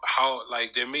 How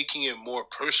like they're making it more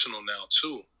personal now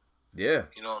too. Yeah.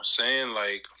 You know what I'm saying?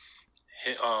 Like,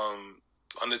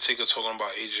 Undertaker talking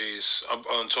about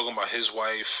talking about his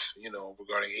wife,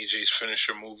 regarding AJ's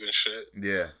finisher move and shit.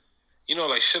 Yeah.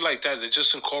 Like shit like that. They're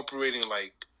just incorporating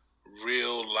like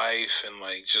real life and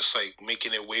like just like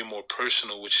making it way more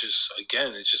personal, which is,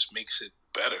 again, it just makes it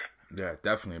better. Yeah,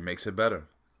 definitely. It makes it better.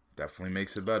 Definitely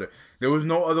makes it better. There was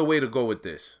no other way to go with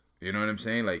this. You know what I'm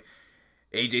saying? Like,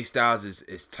 AJ Styles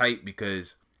is tight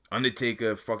because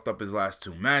Undertaker fucked up his last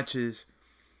 2 matches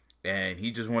and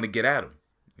he just want to get at him.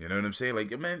 You know what I'm saying?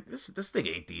 Like, man, this thing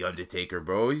ain't the Undertaker,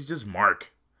 bro. He's just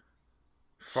Mark.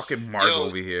 Fucking Mark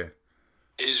over here.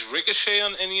 Is Ricochet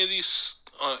on any of these,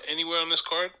 anywhere on this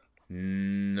card?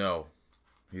 No,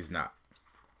 he's not.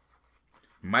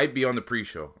 Might be on the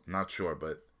pre-show. I'm not sure,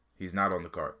 but he's not on the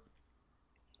card.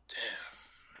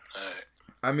 Damn. All right.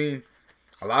 I mean,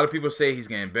 a lot of people say he's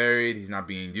getting buried. He's not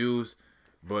being used.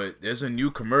 But there's a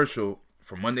new commercial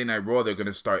for Monday Night Raw they're going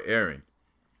to start airing.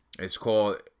 It's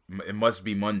called It Must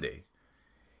Be Monday.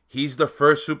 He's the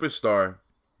first superstar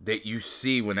that you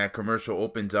see when that commercial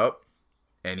opens up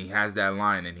and he has that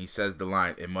line and he says the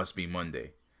line, "It must be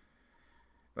Monday."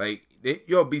 Like,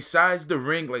 besides the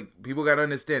ring, like, people gotta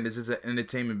understand this is an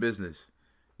entertainment business.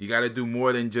 You gotta do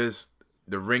more than just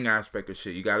the ring aspect of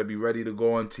shit. You gotta be ready to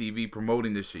go on TV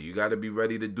promoting this shit. You gotta be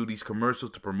ready to do these commercials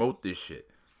to promote this shit.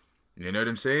 You know what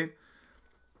I'm saying?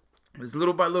 It's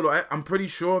little by little. I'm pretty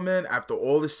sure, man, after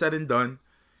all is said and done,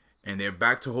 and they're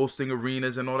back to hosting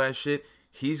arenas and all that shit,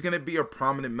 he's going to be a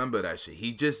prominent member of that shit.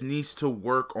 He just needs to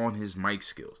work on his mic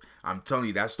skills. I'm telling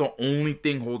you, that's the only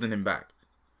thing holding him back.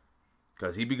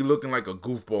 Because he be looking like a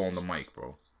goofball on the mic,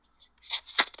 bro.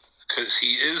 Because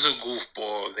he is a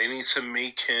goofball. They need to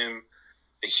make him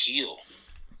a heel.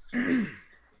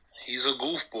 He's a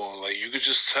goofball. Like, you could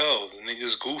just tell the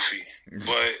nigga's goofy.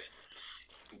 But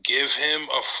give him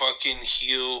a fucking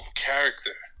heel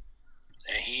character.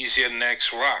 And he's your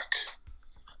next Rock.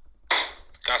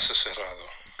 Caso cerrado.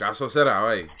 Caso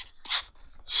cerrado, eh?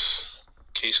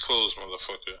 Case closed,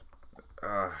 motherfucker.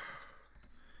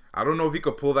 I don't know if he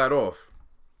could pull that off.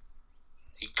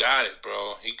 He got it,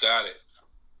 bro. He got it.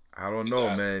 I don't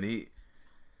know, man.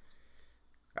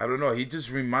 I don't know. He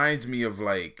just reminds me of,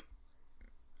 like,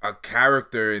 a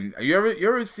character. And you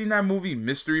ever seen that movie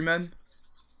Mystery Men?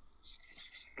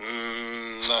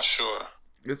 Not sure.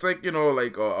 It's like, you know,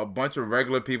 like a bunch of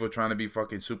regular people trying to be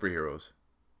fucking superheroes.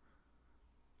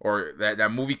 Or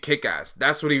that movie Kick-Ass.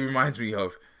 That's what he reminds me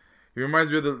of. He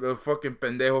reminds me of the fucking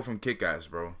pendejo from Kick-Ass,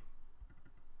 bro.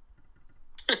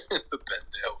 The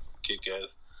pendejo from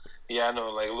Kick-Ass. Yeah, I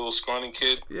know, like a little scrawny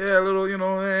kid. Yeah, a little, you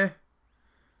know,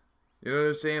 You know what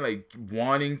I'm saying? Like,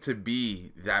 wanting to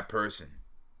be that person.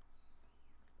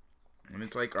 And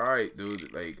it's like, all right,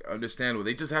 dude, like, understandable.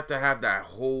 They just have to have that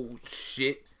whole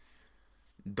shit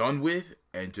done with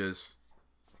and just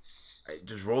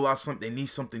roll out something. They need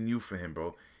something new for him,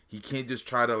 bro. He can't just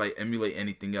try to, like, emulate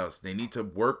anything else. They need to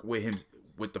work with him,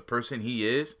 with the person he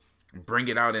is, and bring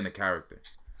it out in the character.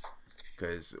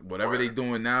 Because whatever they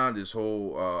doing now, this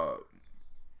whole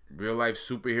real life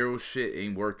superhero shit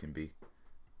ain't working, B.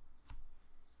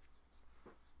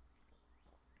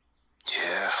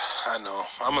 Yeah, I know.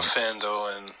 I'm a fan,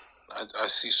 though, and I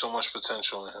see so much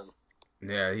potential in him.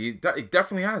 Yeah, he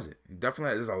definitely has it. He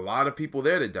definitely there's a lot of people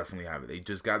there that definitely have it. They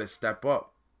just got to step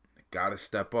up. They got to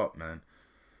step up, man.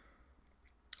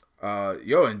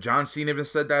 And John Cena even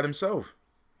said that himself.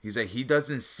 He said he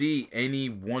doesn't see any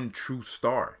one true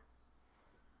star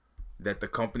that the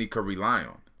company could rely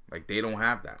on. Like, they don't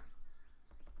have that.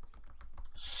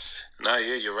 Nah,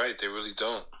 yeah, you're right. They really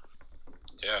don't.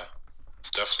 Yeah,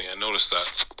 definitely. I noticed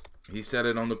that. He said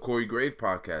it on the Corey Grave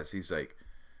podcast. He's like,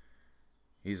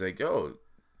 yo,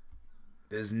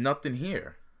 there's nothing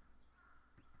here.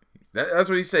 That's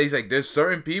what he said. He's like, there's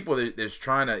certain people that's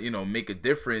trying to, you know, make a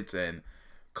difference and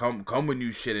come with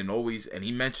new shit and always. And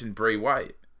he mentioned Bray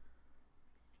Wyatt.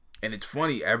 And it's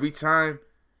funny, every time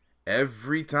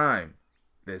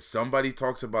that somebody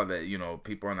talks about that, you know,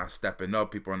 people are not stepping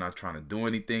up, people are not trying to do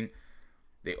anything,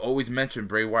 they always mention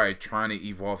Bray Wyatt trying to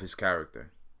evolve his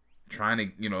character. Trying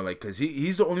to, you know, like, because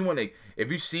he's the only one, like,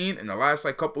 if you've seen in the last,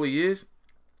 like, couple of years,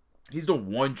 he's the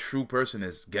one true person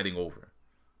that's getting over.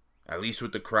 At least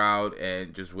with the crowd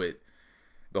and just with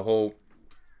the whole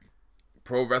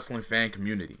pro wrestling fan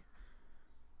community.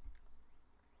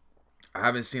 I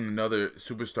haven't seen another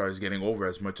superstars getting over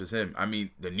as much as him. I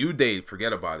mean, the New Day,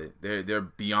 forget about it. They're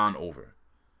beyond over.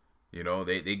 You know,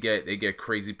 they get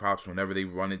crazy pops whenever they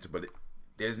run into, but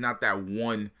there's not that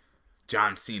one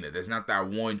John Cena. There's not that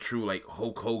one true, like,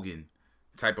 Hulk Hogan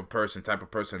type of person, type of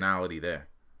personality there.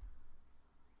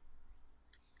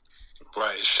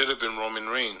 Right, it should have been Roman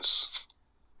Reigns.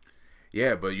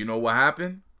 Yeah, but you know what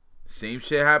happened? Same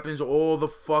shit happens all the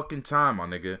fucking time, my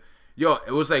nigga. Yo,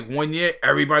 it was like 1 year,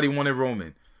 everybody wanted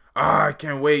Roman. I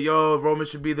can't wait. Yo, Roman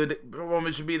should be the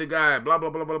guy. Blah, blah,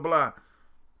 blah, blah, blah.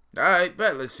 All right,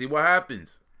 bet. Let's see what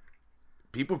happens.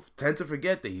 People tend to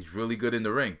forget that he's really good in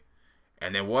the ring.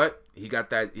 And then what? He got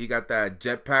that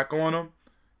jetpack on him.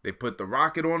 They put the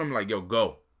rocket on him, like, yo,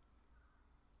 go.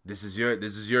 This is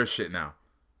your shit now.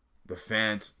 The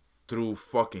fans threw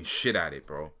fucking shit at it,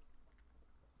 bro.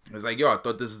 It's like, yo, I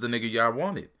thought this is the nigga y'all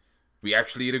wanted. We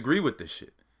actually agree with this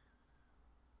shit.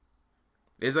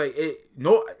 It's like,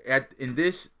 in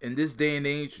this day and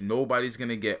age, nobody's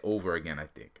gonna get over again, I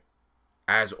think.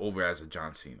 As over as a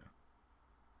John Cena.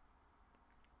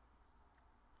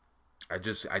 I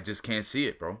just can't see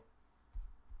it, bro.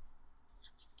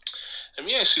 Let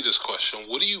me ask you this question.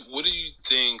 What do you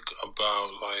think about,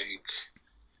 like,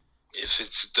 if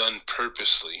it's done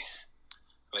purposely?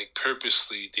 Like,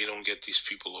 purposely, they don't get these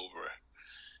people over.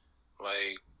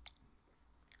 Like,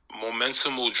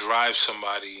 momentum will drive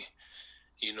somebody,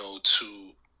 you know,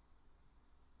 to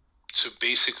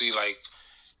basically, like,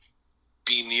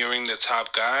 be nearing the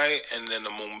top guy, and then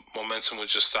the momentum would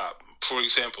just stop. For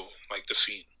example, like The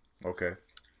Fiend. Okay.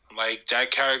 Like,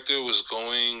 that character was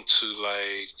going to,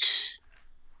 like,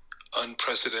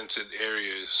 unprecedented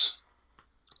areas.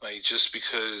 Like, just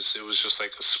because it was just,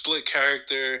 like, a split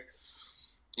character.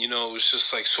 You know, it was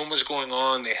just, like, so much going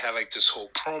on. They had, like, this whole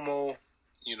promo,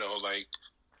 you know, like,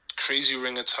 crazy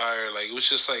ring attire. Like, it was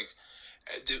just, like,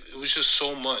 it was just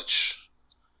so much,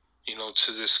 you know,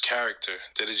 to this character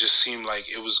that it just seemed like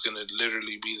it was going to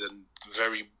literally be the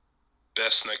very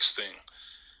best next thing.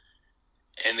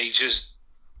 And they just,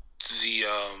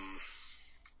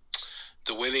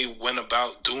 the way they went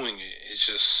about doing it, it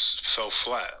just fell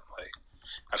flat. Like,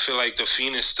 I feel like The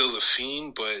Fiend is still The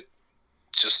Fiend, but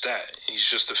just that. He's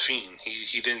just a Fiend.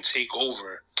 He didn't take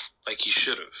over like he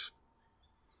should have.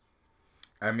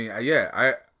 I mean,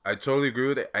 yeah, I totally agree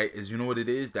with it. You know what it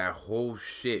is? That whole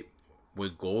shit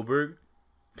with Goldberg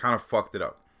kind of fucked it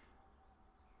up.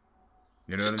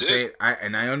 You know what I'm saying?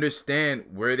 I understand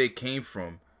where they came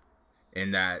from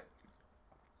in that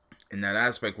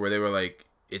aspect where they were like,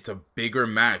 it's a bigger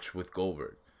match with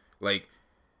Goldberg. Like,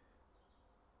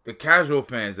 the casual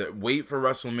fans that wait for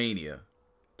WrestleMania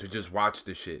to just watch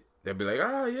the shit, they'll be like,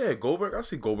 yeah, Goldberg. I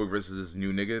see Goldberg versus this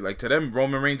new nigga. Like, to them,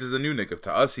 Roman Reigns is a new nigga.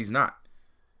 To us, he's not.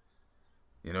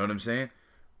 You know what I'm saying?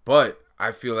 But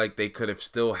I feel like they could have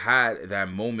still had that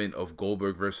moment of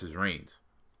Goldberg versus Reigns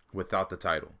without the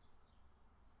title.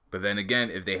 But then again,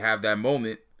 if they have that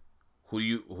moment,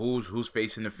 who's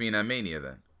facing the Fiend at Mania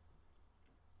then?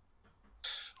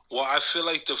 Well, I feel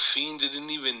like The Fiend didn't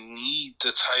even need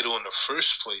the title in the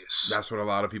first place. That's what a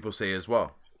lot of people say as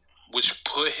well. Which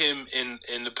put him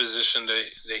in the position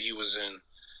that he was in,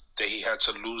 that he had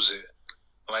to lose it.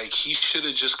 Like, he should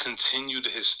have just continued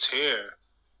his tear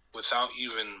without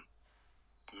even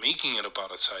making it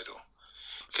about a title.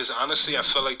 Because honestly, I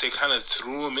felt like they kind of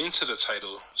threw him into the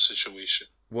title situation.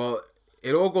 Well,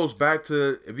 it all goes back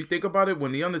to, if you think about it,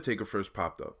 when The Undertaker first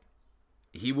popped up,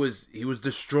 he was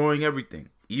destroying everything.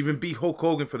 He even beat Hulk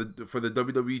Hogan for the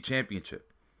WWE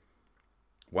Championship.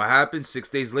 What happened? 6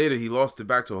 days later, he lost it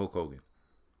back to Hulk Hogan.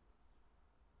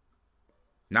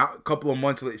 Now, a couple of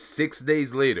months later, 6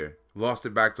 days later, lost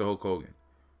it back to Hulk Hogan.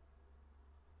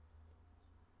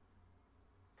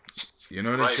 You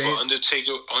know what I'm saying?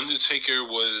 But Undertaker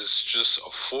was just a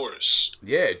force.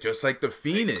 Yeah, just like The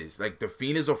Fiend is. Like, The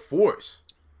Fiend is a force.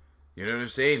 You know what I'm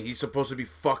saying? He's supposed to be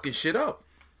fucking shit up.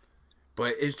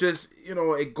 But it's just, you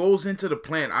know, it goes into the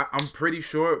plan. I'm pretty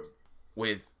sure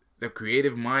with the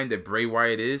creative mind that Bray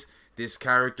Wyatt is, this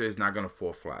character is not going to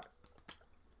fall flat.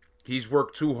 He's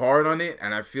worked too hard on it,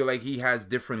 and I feel like he has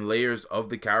different layers of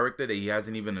the character that he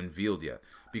hasn't even unveiled yet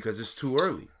because it's too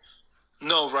early.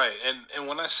 No, right. And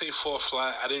when I say fall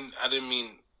flat, I didn't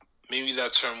mean, maybe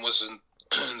that term wasn't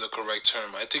the correct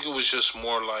term. I think it was just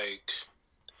more like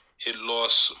it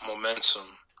lost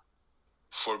momentum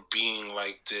for being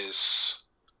like this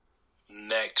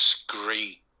next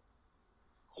great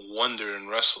wonder in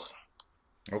wrestling.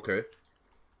 Okay.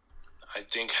 I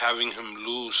think having him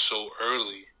lose so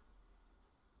early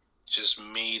just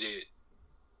made it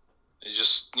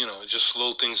just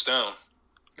slowed things down.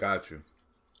 Got you.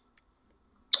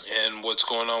 And what's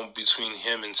going on between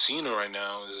him and Cena right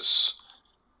now is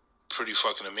pretty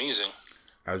fucking amazing.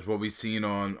 As what we've seen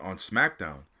on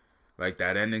SmackDown. Like,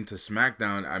 that ending to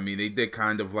SmackDown, I mean, they did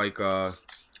kind of like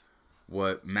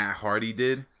what Matt Hardy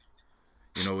did.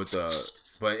 You know,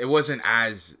 but it wasn't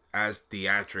as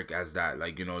theatric as that.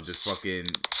 Like, you know, just fucking,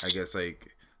 I guess, like,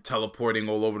 teleporting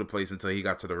all over the place until he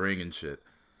got to the ring and shit.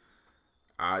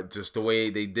 Just the way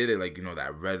they did it, like, you know,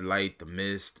 that red light, the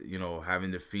mist, you know,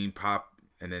 having the Fiend pop,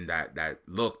 and then that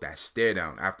look, that stare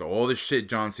down. After all the shit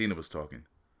John Cena was talking.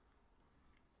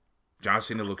 John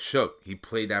Cena looked shook. He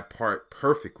played that part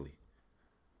perfectly.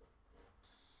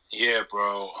 Yeah,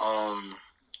 bro.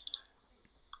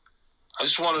 I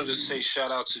just wanted to say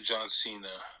shout out to John Cena.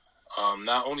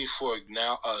 Not only for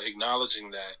acknowledging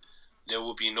that there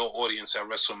will be no audience at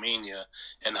WrestleMania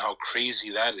and how crazy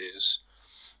that is,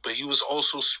 but he was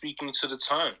also speaking to the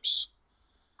times.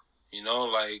 You know,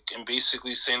 like, and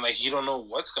basically saying, like, he don't know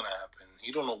what's going to happen.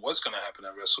 He don't know what's going to happen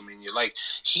at WrestleMania. Like,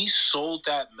 he sold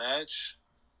that match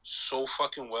so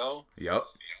fucking well. Yep.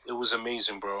 It was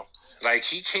amazing, bro. Like,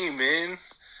 he came in,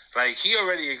 like, he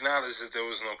already acknowledged that there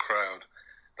was no crowd.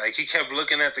 Like, he kept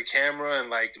looking at the camera and,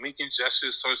 like, making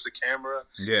gestures towards the camera.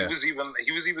 Yeah.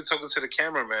 He was even talking to the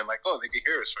cameraman, like, oh, they can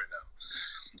hear us right now.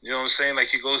 You know what I'm saying? Like,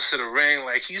 he goes to the ring,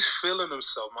 like, he's feeling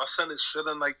himself. My son is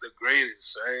feeling like the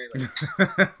greatest, right?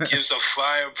 Like, gives a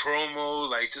fire promo,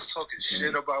 like, just talking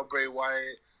shit about Bray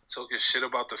Wyatt, talking shit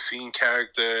about the Fiend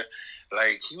character.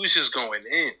 Like, he was just going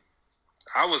in.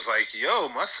 I was like, yo,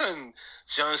 my son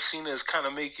John Cena is kind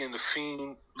of making the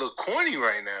Fiend look corny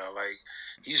right now. Like,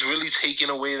 he's really taking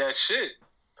away that shit.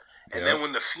 And then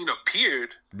when the Fiend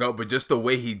appeared, no, but just the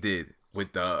way he did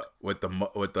with the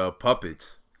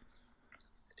puppets.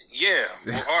 Yeah,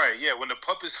 well, all right, yeah. When the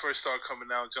puppets first started coming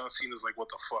out, John Cena's like, what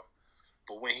the fuck?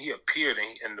 But when he appeared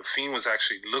and the Fiend was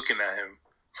actually looking at him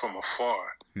from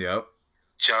afar, yep,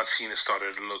 John Cena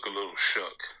started to look a little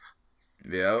shook.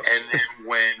 Yep. And then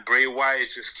when Bray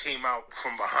Wyatt just came out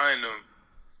from behind him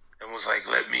and was like,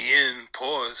 let me in,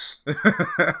 pause.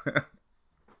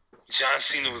 John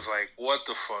Cena was like, what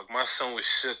the fuck? My son was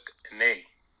shook and they.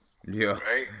 Yeah.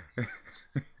 Right?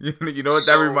 You know what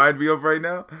that reminds me of right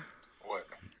now? What?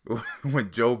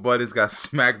 When Joe Budden got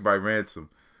smacked by Ransom.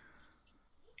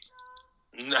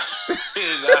 Nah,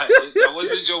 that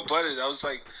wasn't Joe Budden. That was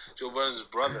like Joe Budden's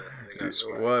brother. They got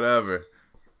smacked. Whatever.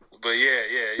 But yeah.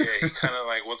 He kind of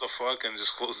like, what the fuck? And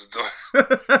just closed the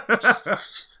door.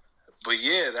 But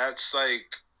yeah, that's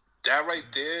like, that right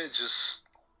there just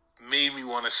made me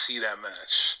want to see that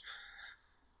match.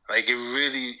 Like, it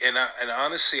really, and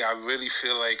honestly, I really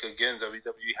feel like, again,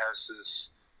 WWE has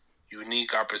this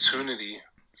unique opportunity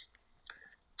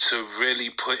to really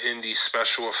put in these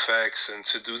special effects and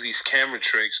to do these camera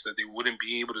tricks that they wouldn't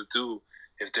be able to do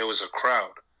if there was a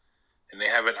crowd. And they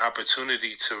have an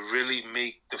opportunity to really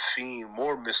make the Fiend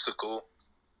more mystical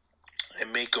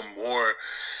and make him more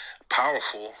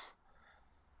powerful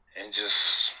and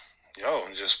just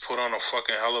put on a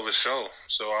fucking hell of a show.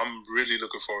 So I'm really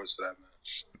looking forward to that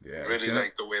match. Yeah, really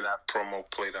like the way that promo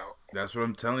played out. That's what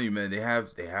I'm telling you, man. They have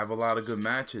a lot of good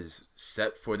matches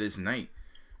set for this night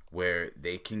where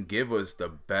they can give us the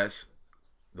best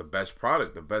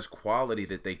product, the best quality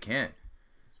that they can.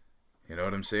 You know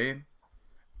what I'm saying?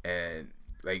 And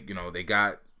like, you know, they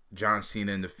got John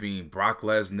Cena and The Fiend, Brock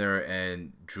Lesnar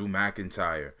and Drew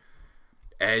McIntyre,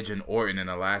 Edge and Orton in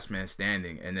a last man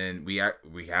standing, and then we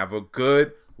have a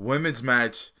good women's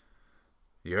match.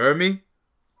 You heard me?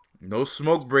 No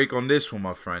smoke break on this one,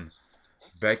 my friend.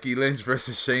 Becky Lynch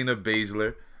versus Shayna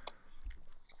Baszler.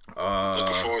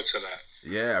 Looking forward to that.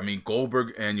 Yeah, I mean,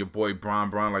 Goldberg and your boy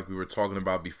Braun, like we were talking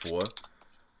about before.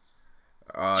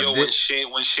 When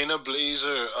Shayna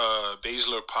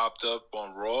Baszler popped up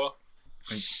on Raw,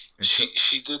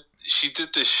 she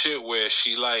did this shit where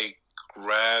she like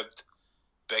grabbed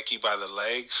Becky by the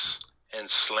legs and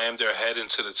slammed her head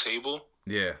into the table.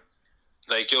 Yeah.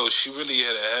 Like, yo, she really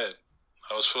hit her head.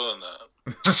 I was feeling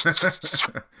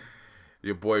that.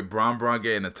 Your boy Braun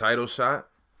getting a title shot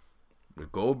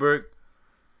with Goldberg.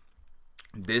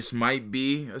 This might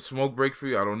be a smoke break for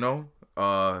you. I don't know.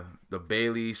 The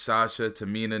Bayley, Sasha,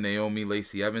 Tamina, Naomi,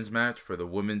 Lacey Evans match for the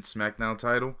women's SmackDown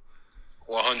title.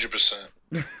 100%.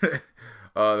 The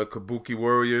Kabuki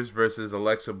Warriors versus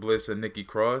Alexa Bliss and Nikki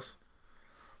Cross.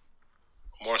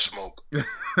 More smoke.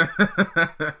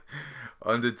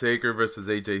 Undertaker versus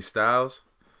AJ Styles.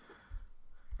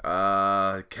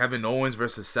 Kevin Owens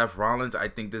versus Seth Rollins. I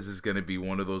think this is going to be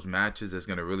one of those matches that's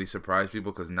going to really surprise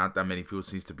people because not that many people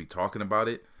seems to be talking about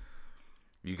it.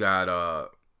 You got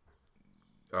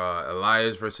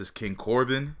Elias versus King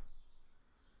Corbin.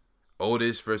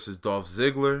 Otis versus Dolph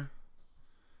Ziggler.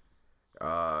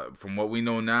 From what we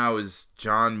know now is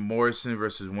John Morrison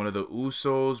versus one of the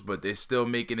Usos, but they're still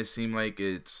making it seem like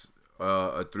it's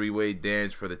a three-way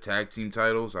dance for the tag team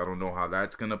titles. I don't know how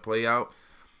that's going to play out.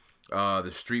 The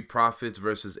Street Profits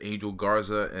versus Angel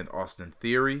Garza and Austin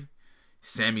Theory.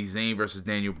 Sami Zayn versus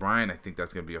Daniel Bryan. I think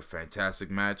that's going to be a fantastic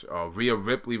match. Rhea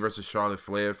Ripley versus Charlotte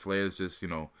Flair. Flair's just,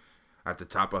 at the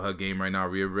top of her game right now.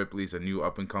 Rhea Ripley's a new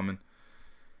up-and-coming.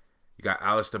 You got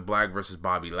Aleister Black versus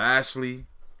Bobby Lashley.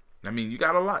 I mean, you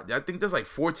got a lot. I think there's like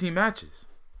 14 matches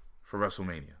for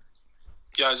WrestleMania.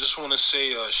 Yeah, I just want to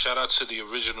say shout out to the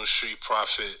original Street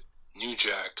Profit, New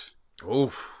Jack.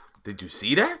 Oof. Did you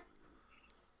see that?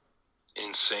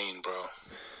 Insane, bro.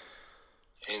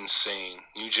 Insane.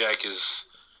 New Jack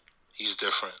he's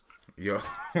different. Yo,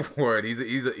 word.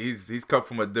 He's cut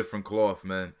from a different cloth,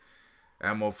 man.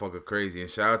 That motherfucker crazy.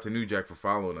 And shout out to New Jack for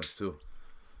following us too.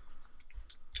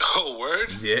 Oh,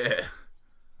 word? Yeah.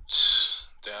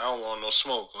 Damn, I don't want no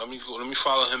smoke. Let me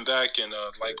follow him back and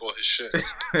like all his shit.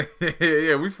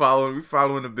 yeah. We following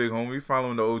the big homie. We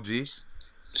following the OG. You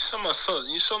saw my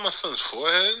son's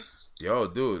forehead? Yo,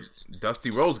 dude, Dusty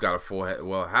Rhodes got a forehead.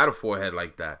 Well, had a forehead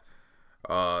like that.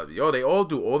 They all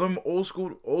do. All them old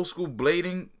school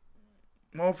blading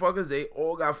motherfuckers, they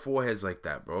all got foreheads like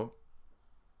that, bro.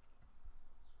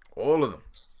 All of them.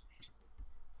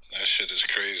 That shit is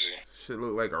crazy. Shit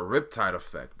look like a Riptide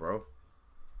effect, bro.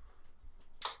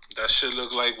 That shit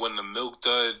look like when the Milk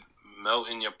Dud melt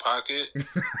in your pocket,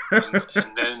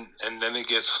 and then it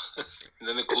gets, and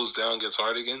then it cools down, gets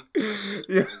hard again.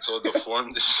 Yeah. It's all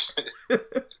deformed and shit.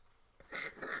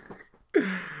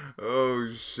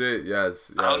 Oh shit!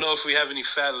 Yes, I don't know if we have any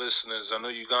fat listeners. I know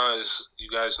you guys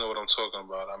know what I'm talking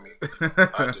about. I mean,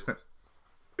 I do.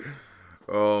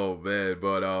 Oh man,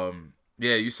 but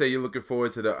yeah, you say you're looking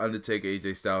forward to the Undertaker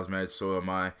AJ Styles match. So am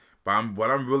I. But what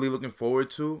I'm really looking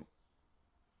forward to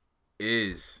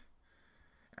is,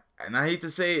 and I hate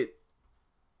to say it,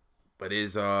 but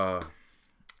is that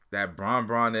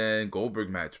Braun and Goldberg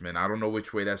match, man. I don't know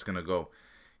which way that's gonna go,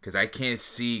 because I can't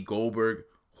see Goldberg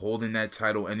holding that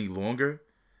title any longer.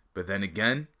 But then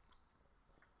again,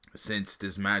 since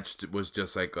this match was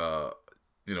just like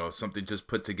something just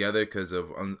put together because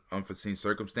of unforeseen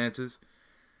circumstances,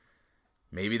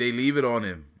 maybe they leave it on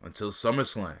him until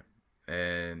SummerSlam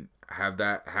and have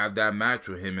that match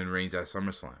with him and Reigns at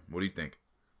SummerSlam. What do you think?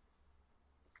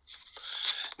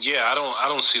 Yeah, I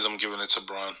don't see them giving it to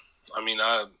Braun. I mean,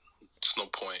 it's no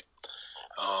point.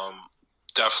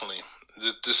 Definitely.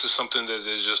 This is something that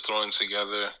they're just throwing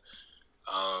together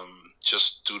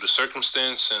just due to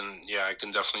circumstance. And, yeah, I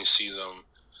can definitely see them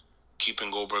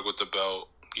keeping Goldberg with the belt.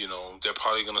 You know, they're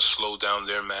probably going to slow down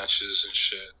their matches and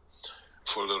shit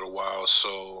for a little while.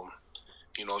 So,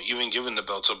 you know, even giving the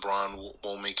belt to Braun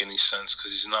won't make any sense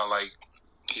because he's not like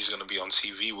he's going to be on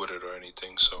TV with it or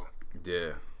anything. So,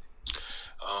 yeah.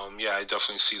 Yeah, I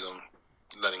definitely see them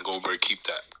letting Goldberg keep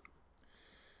that.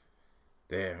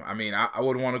 Damn, I mean, I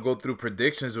would want to go through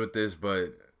predictions with this,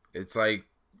 but it's like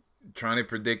trying to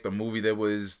predict a movie that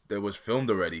was filmed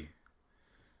already.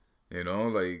 You know,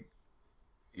 like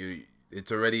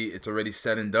it's already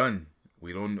said and done.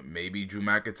 We don't. Maybe Drew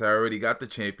McIntyre already got the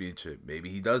championship. Maybe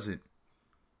he doesn't.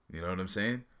 You know what I'm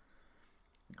saying?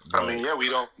 But, I mean, yeah,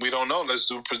 we don't know. Let's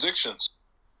do predictions.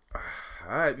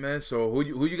 All right, man. So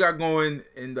who you got going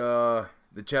in the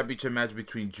championship match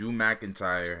between Drew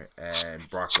McIntyre and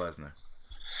Brock Lesnar?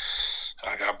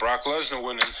 I got Brock Lesnar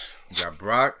winning. You got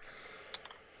Brock.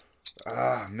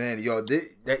 Ah, man, yo,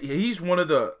 he's one of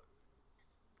the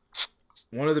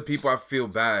people I feel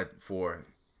bad for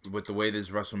with the way this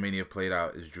WrestleMania played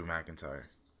out is Drew McIntyre.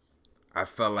 I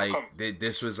felt like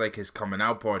this was like his coming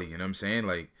out party. You know what I'm saying?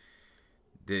 Like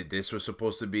this was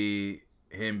supposed to be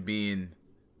him being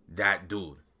that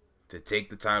dude to take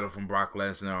the title from Brock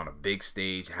Lesnar on a big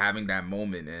stage, having that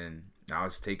moment, and now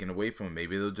it's taken away from him.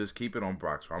 Maybe they'll just keep it on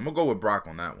Brock. So I'm gonna go with Brock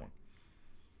on that one.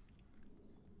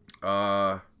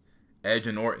 Edge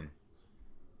and Orton.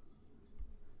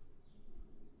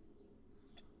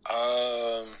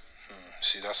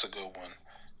 See, that's a good one.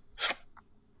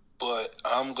 But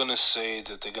I'm gonna say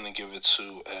that they're gonna give it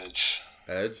to Edge.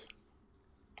 Edge?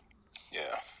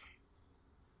 Yeah.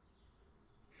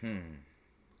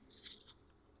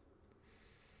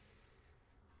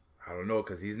 I don't know,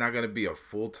 because he's not going to be a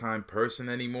full-time person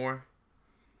anymore.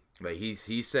 Like, he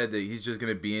said that he's just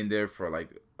going to be in there for, like,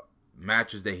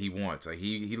 matches that he wants. Like,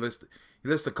 he lists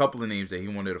a couple of names that he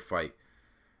wanted to fight.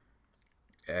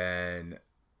 And,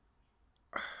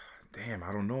 damn,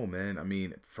 I don't know, man. I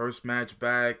mean, first match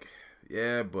back,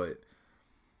 yeah, but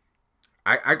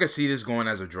I could see this going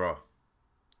as a draw.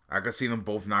 I could see them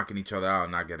both knocking each other out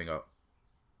and not getting up.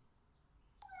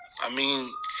 I mean,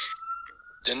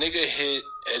 the nigga hit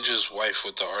Edge's wife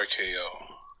with the RKO.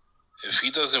 If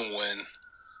he doesn't win,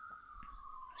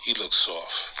 he looks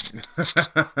soft.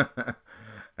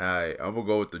 Alright, I'm gonna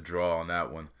go with the draw on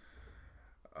that one.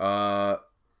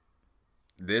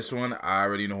 This one, I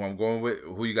already know who I'm going with.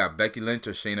 Who you got, Becky Lynch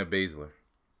or Shayna Baszler?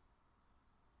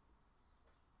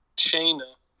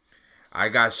 Shayna. I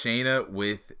got Shayna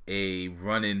with a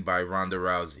run-in by Ronda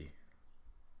Rousey.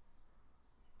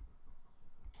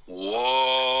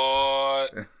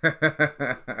 What?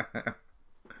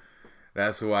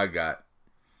 That's who I got.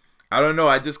 I don't know.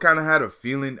 I just kind of had a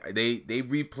feeling they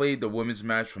replayed the women's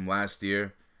match from last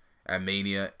year at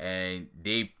Mania, and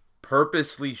they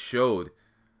purposely showed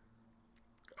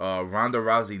Ronda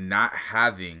Rousey not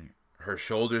having her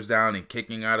shoulders down and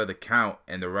kicking out of the count,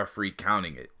 and the referee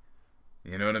counting it.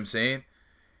 You know what I'm saying?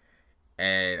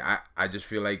 And I just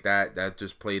feel like that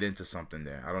just played into something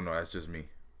there. I don't know. That's just me.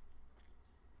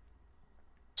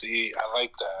 See, I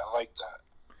like that.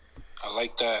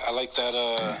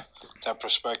 That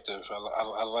perspective.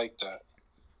 I like that.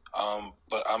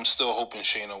 But I'm still hoping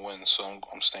Shayna wins, so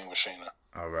I'm staying with Shayna.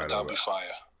 All right. That'll be fire.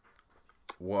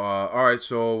 Well, all right.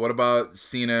 So what about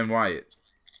Cena and Wyatt?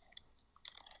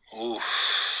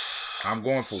 Oof. I'm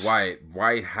going for Wyatt.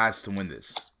 Wyatt has to win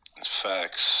this.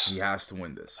 Facts. He has to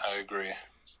win this. I agree.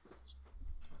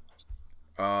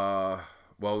 Well,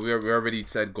 we already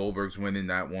said Goldberg's winning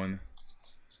that one.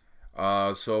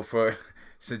 So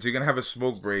since you're gonna have a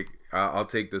smoke break, I'll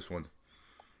take this one.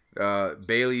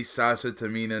 Bailey, Sasha,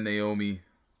 Tamina, Naomi,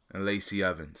 and Lacey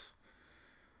Evans.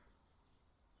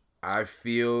 I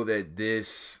feel that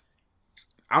this.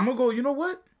 I'm gonna go. You know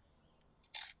what?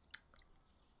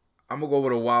 I'm gonna go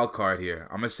with a wild card here.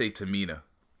 I'm gonna say Tamina.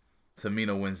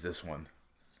 Tamina wins this one.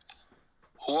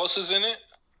 Who else is in it?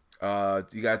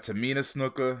 You got Tamina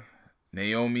Snuka,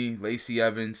 Naomi, Lacey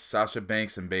Evans, Sasha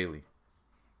Banks, and Bailey.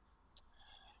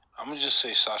 I'm gonna just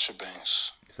say Sasha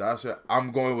Banks. Sasha,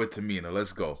 I'm going with Tamina.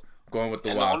 Let's go. I'm going with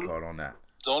the wild card on that.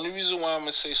 The only reason why I'm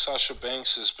gonna say Sasha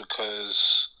Banks is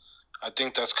because I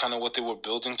think that's kind of what they were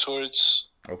building towards.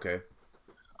 Okay.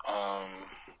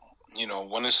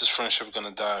 When is this friendship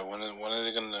gonna die? When are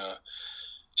they gonna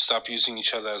stop using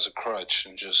each other as a crutch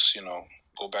and just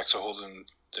go back to holding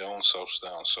their own selves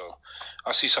down? So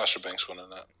I see Sasha Banks winning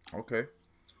that. Okay.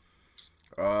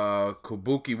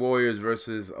 Kabuki Warriors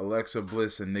versus Alexa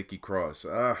Bliss and Nikki Cross.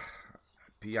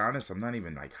 Be honest, I'm not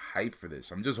even hyped for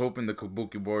this. I'm just hoping the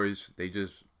Kabuki Warriors, they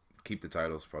just keep the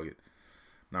titles. Fuck it.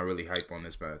 Not really hype on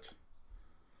this match.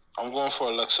 I'm going for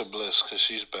Alexa Bliss because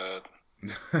she's bad.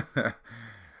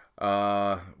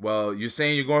 Well, you're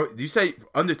saying you're going. You say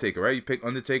Undertaker, right? You pick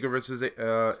Undertaker versus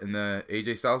in the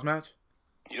AJ Styles match.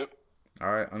 Yep.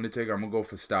 All right, Undertaker. I'm gonna go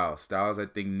for Styles. Styles, I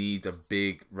think, needs a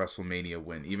big WrestleMania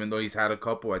win. Even though he's had a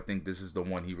couple, I think this is the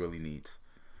one he really needs.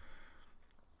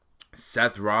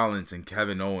 Seth Rollins and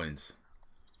Kevin Owens.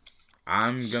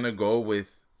 I'm gonna go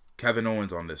with Kevin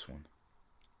Owens on this one.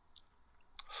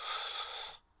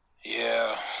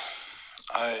 Yeah,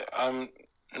 I'm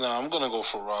gonna go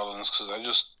for Rollins because I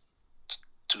just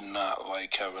do not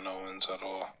like Kevin Owens at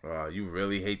all. You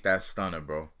really hate that stunner,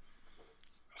 bro.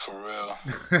 For real.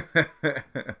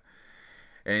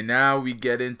 And now we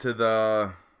get into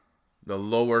the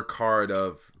lower card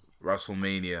of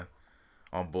WrestleMania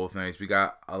on both nights. We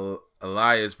got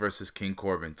Elias versus King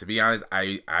Corbin. To be honest,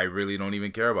 I really don't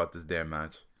even care about this damn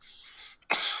match.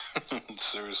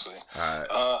 Seriously.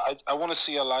 I want to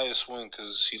see Elias win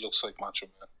because he looks like Macho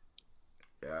Man.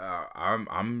 Yeah,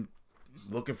 I'm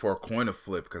looking for a coin to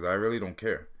flip because I really don't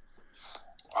care.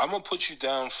 I'm gonna put you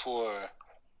down for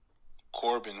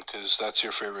Corbin because that's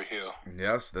your favorite heel.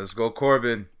 Yes, let's go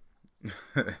Corbin.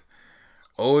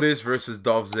 Otis versus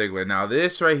Dolph Ziggler. Now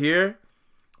this right here,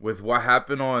 with what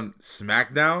happened on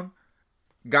SmackDown,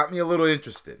 got me a little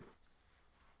interested.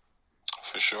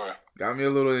 For sure. Got me a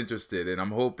little interested, and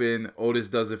I'm hoping Otis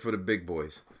does it for the big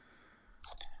boys.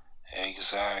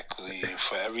 Exactly.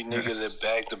 For every nigga that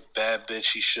bagged a bad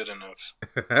bitch, he shouldn't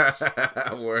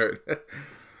have. Word.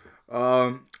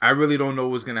 I really don't know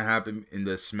what's gonna happen in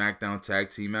the SmackDown tag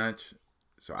team match.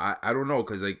 So I don't know,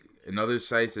 because in other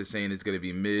sites they're saying it's gonna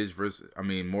be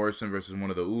Morrison versus one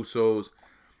of the Usos.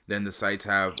 Then the sites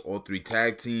have all three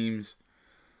tag teams.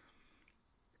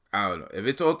 I don't know. If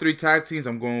it's all three tag teams,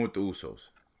 I'm going with the Usos.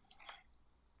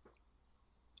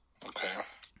 Okay.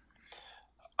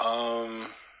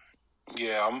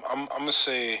 Yeah, I'm gonna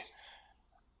say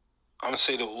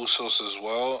the Usos as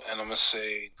well, and I'm gonna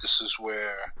say this is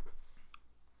where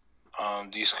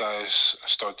these guys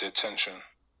start their tension.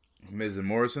 Miz and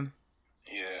Morrison?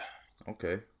 Yeah.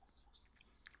 Okay.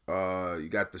 You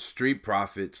got the Street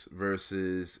Profits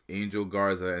versus Angel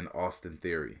Garza and Austin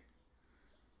Theory.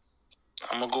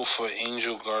 I'm gonna go for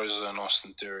Angel Garza and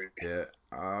Austin Theory. Yeah.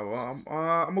 I'm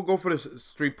gonna go for the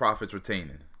Street Profits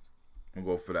retaining. I'm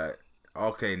gonna go for that.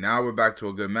 Okay, now we're back to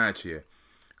a good match here.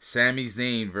 Sami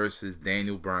Zayn versus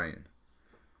Daniel Bryan.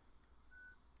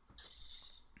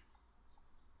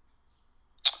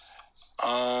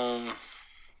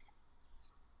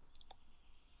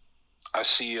 I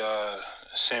see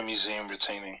Sami Zayn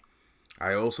retaining.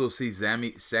 I also see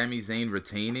Sami Zayn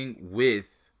retaining with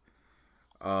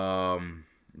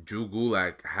Drew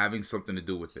Gulak having something to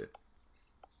do with it.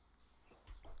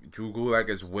 Drew Gulak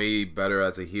is way better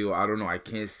as a heel. I don't know. I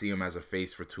can't see him as a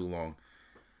face for too long.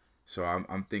 So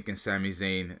I'm thinking Sami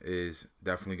Zayn is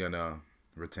definitely gonna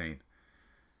retain.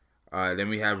 Then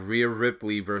we have Rhea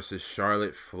Ripley versus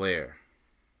Charlotte Flair.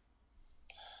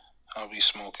 I'll be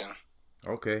smoking.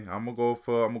 Okay, I'm gonna go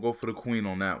for the Queen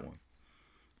on that one.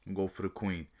 I'm gonna go for the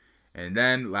Queen. And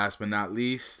then, last but not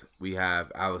least, we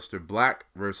have Aleister Black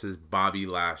versus Bobby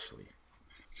Lashley.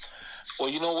 Well,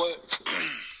 you know what?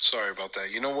 Sorry about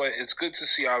that. You know what? It's good to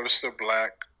see Aleister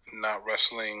Black not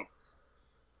wrestling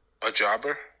a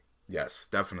jobber. Yes,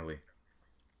 definitely.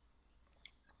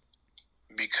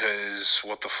 Because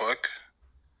what the fuck?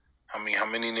 I mean, how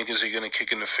many niggas are you gonna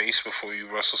kick in the face before you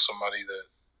wrestle somebody that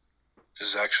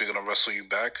is actually gonna wrestle you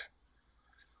back?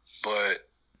 But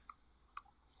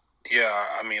yeah,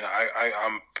 I mean,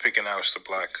 I'm picking Aleister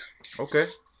Black. Okay.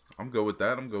 I'm good with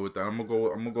that. I'm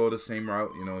gonna go the same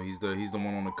route. You know, he's the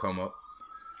one on the come up.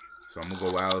 So I'm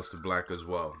gonna go Aleister Black as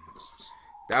well.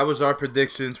 That was our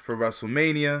predictions for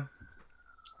WrestleMania.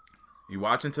 You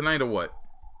watching tonight or what?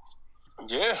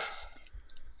 Yeah.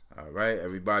 All right,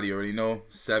 everybody already know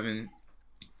 7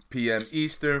 p.m.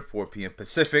 Eastern, 4 p.m.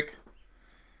 Pacific.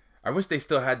 I wish they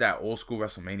still had that old school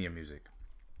WrestleMania music.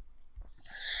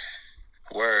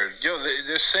 Word. Yo,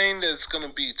 they're saying that it's going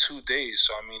to be 2 days.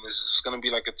 So, I mean, is this going to be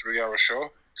like a 3-hour show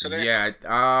today? Yeah,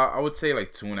 I would say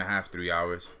like 2.5, 3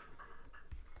 hours.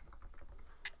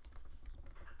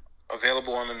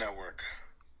 Available on the network.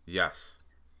 Yes.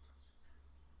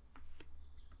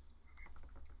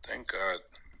 Thank God.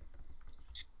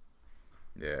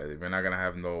 Yeah, we're not going to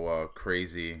have no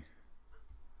crazy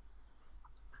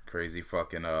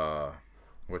fucking,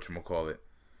 whatchamacallit,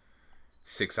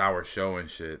 6-hour show and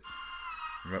shit.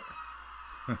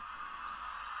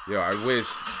 Yo, I wish.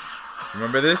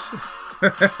 Remember this? Hell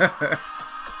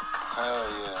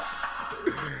yeah.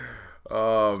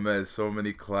 Oh man, so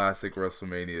many classic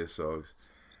WrestleMania songs.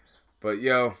 But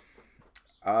yo,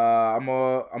 I'm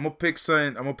gonna pick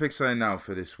something. I'm gonna pick something now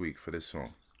for this week for this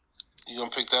song. You gonna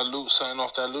pick something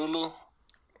off that Lulu?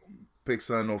 Pick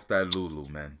something off that Lulu,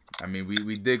 man. I mean,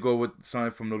 we did go with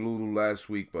something from the Lulu last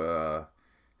week, but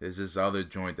there's this other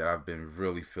joint that I've been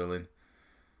really feeling.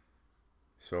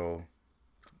 So,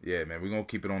 yeah, man, we're going to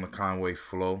keep it on the Conway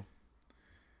flow.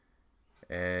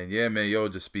 And, yeah, man, yo,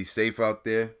 just be safe out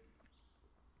there.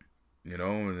 You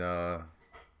know, and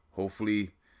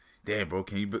hopefully, damn, bro,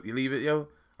 can you believe it, yo?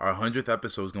 Our 100th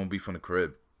episode is going to be from the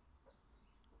crib.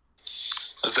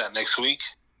 Is that next week?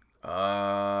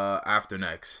 After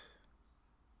next.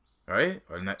 Right?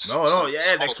 Or next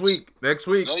week. Next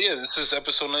week. No, yeah, this is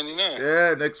episode 99.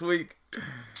 Yeah, next week.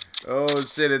 Oh,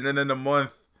 shit, and then in a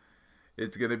month.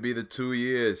 It's going to be the 2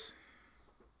 years.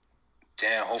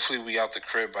 Damn, hopefully we out the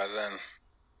crib by then.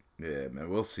 Yeah, man,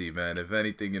 we'll see, man. If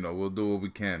anything, you know, we'll do what we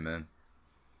can, man.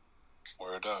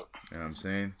 Word up. You know what I'm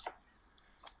saying?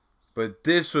 But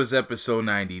this was episode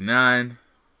 99.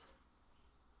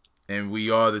 And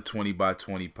we are the 20 by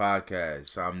 20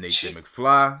 podcast. I'm Nathan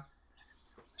McFly.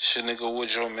 Shit, nigga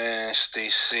Woodrow, man. Stay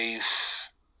safe.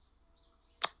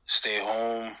 Stay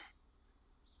home.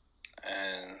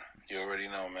 And... you already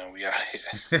know, man. We out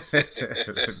here.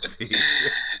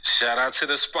 Shout out to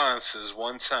the sponsors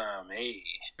one time. Hey.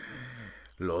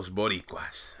 Los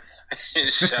Boricuas.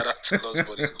 Shout out to Los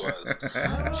Boricuas.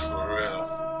 For real.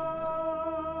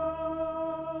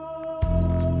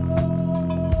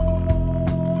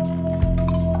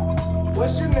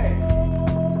 What's your name?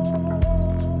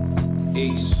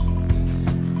 Ace.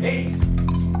 Ace.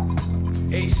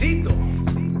 Acito.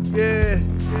 Yeah.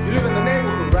 You live in the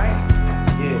neighborhood, right?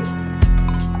 Yeah.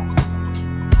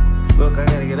 Look, I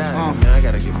gotta get out of here, man. I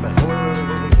gotta get back.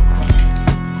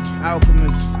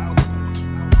 Alchemist.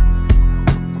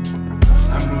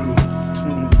 I'm Lulu.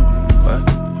 What?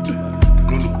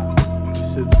 Lulu.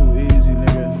 Shit too easy,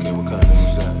 nigga. Okay, what kind of name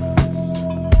is that?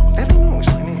 I don't know. It's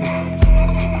my name.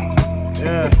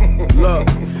 Yeah, look,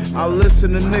 I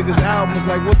listen to niggas' albums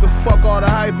like, what the fuck all the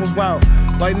hype about?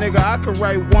 Like, nigga, I could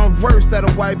write one verse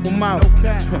that'll wipe them out.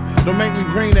 Don't make me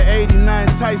bring the 89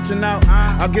 Tyson out.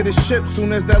 I get a ship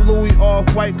soon as that Louis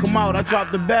Off-White come out. I drop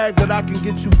the bag, but I can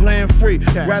get you bland free.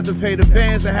 Rather pay the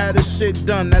bands and have this shit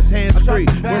done, that's hands-free.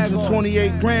 Went from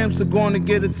 28 grams to going to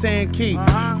get a 10 key.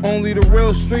 Only the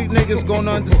real street niggas gonna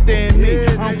understand me.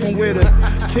 I'm from where the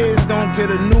kids don't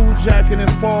get a new jacket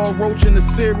and fall roach in the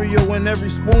cereal and every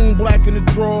spoon black in the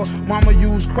drawer. Mama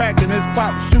used crack and his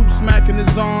pop shoot smacking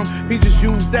his arm. He just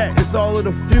used that. It's all of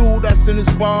the fuel that's in his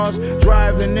bars.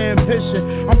 Driving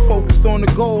ambition. I'm focused on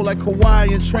the goal like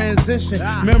Hawaiian transition.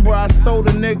 Remember I sold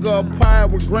a nigga a pie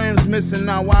with grams missing.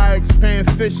 Now I expand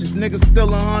fishes. Nigga still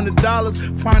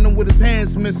 $100. Find him with his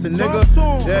hands missing. Nigga,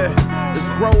 yeah. It's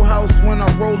grow house when I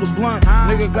roll a blunt.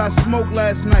 Nigga got smoked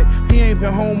last night. He ain't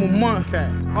been home a month.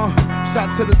 Shot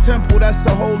to the temple. That's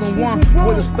a hole in one.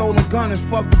 With a stolen gun and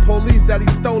fuck the police that he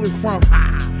stole it from.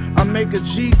 I make a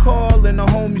G call and the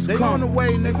homies they come. On the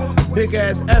way, nigga. Big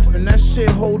ass effing, that shit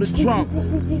hold a drum.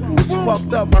 It's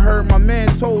fucked up. I heard my man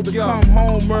told to come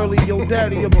home early. Yo,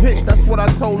 daddy a bitch. That's what I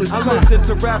told his son. I listen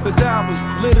to rappers' albums,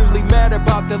 literally mad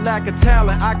about the lack of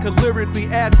talent. I could lyrically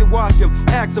acid wash him.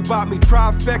 Ask about me,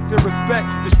 trifecta respect.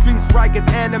 The streets, Rikers,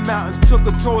 and the mountains took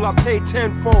a toll. I paid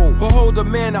tenfold. Behold a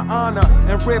man of honor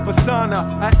and rare persona.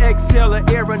 I exhale an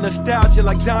era nostalgia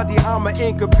like Dante. I'm an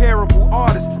incomparable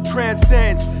artist.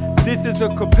 Transcends. This is a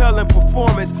compelling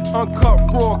performance.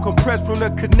 Uncut raw, compressed from the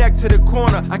connect to the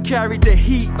corner. I carried the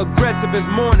heat, aggressive as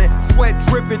morning. Sweat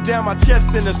dripping down my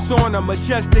chest in the sauna.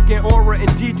 Majestic in aura,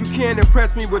 indeed you can't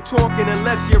impress me with talking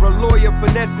unless you're a lawyer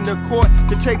finessing the court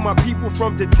to take my people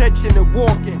from detention and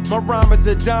walking. My rhyme is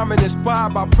a diamond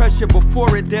inspired by pressure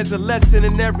before it. There's a lesson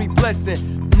in every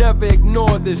blessing. Never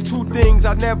ignore this. Two things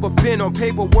I've never been on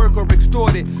paperwork or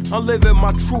extorted. I'm living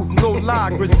my truth, no lie.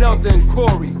 Griselda and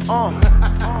Corey.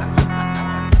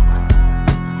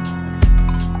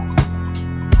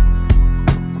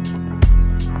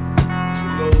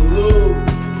 Lou.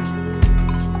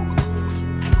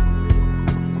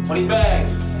 20 bags.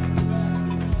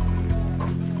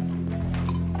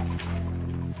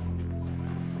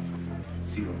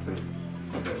 Sí, don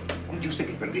Pedro. Yo sé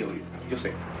que perdí hoy. Yo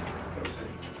sé.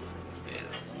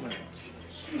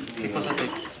 ¿Qué pasa,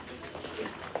 Tex?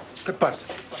 ¿Qué pasa?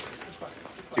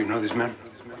 Do you know this man?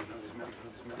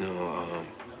 No,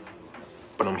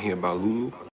 but I'm here about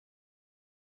Lulu.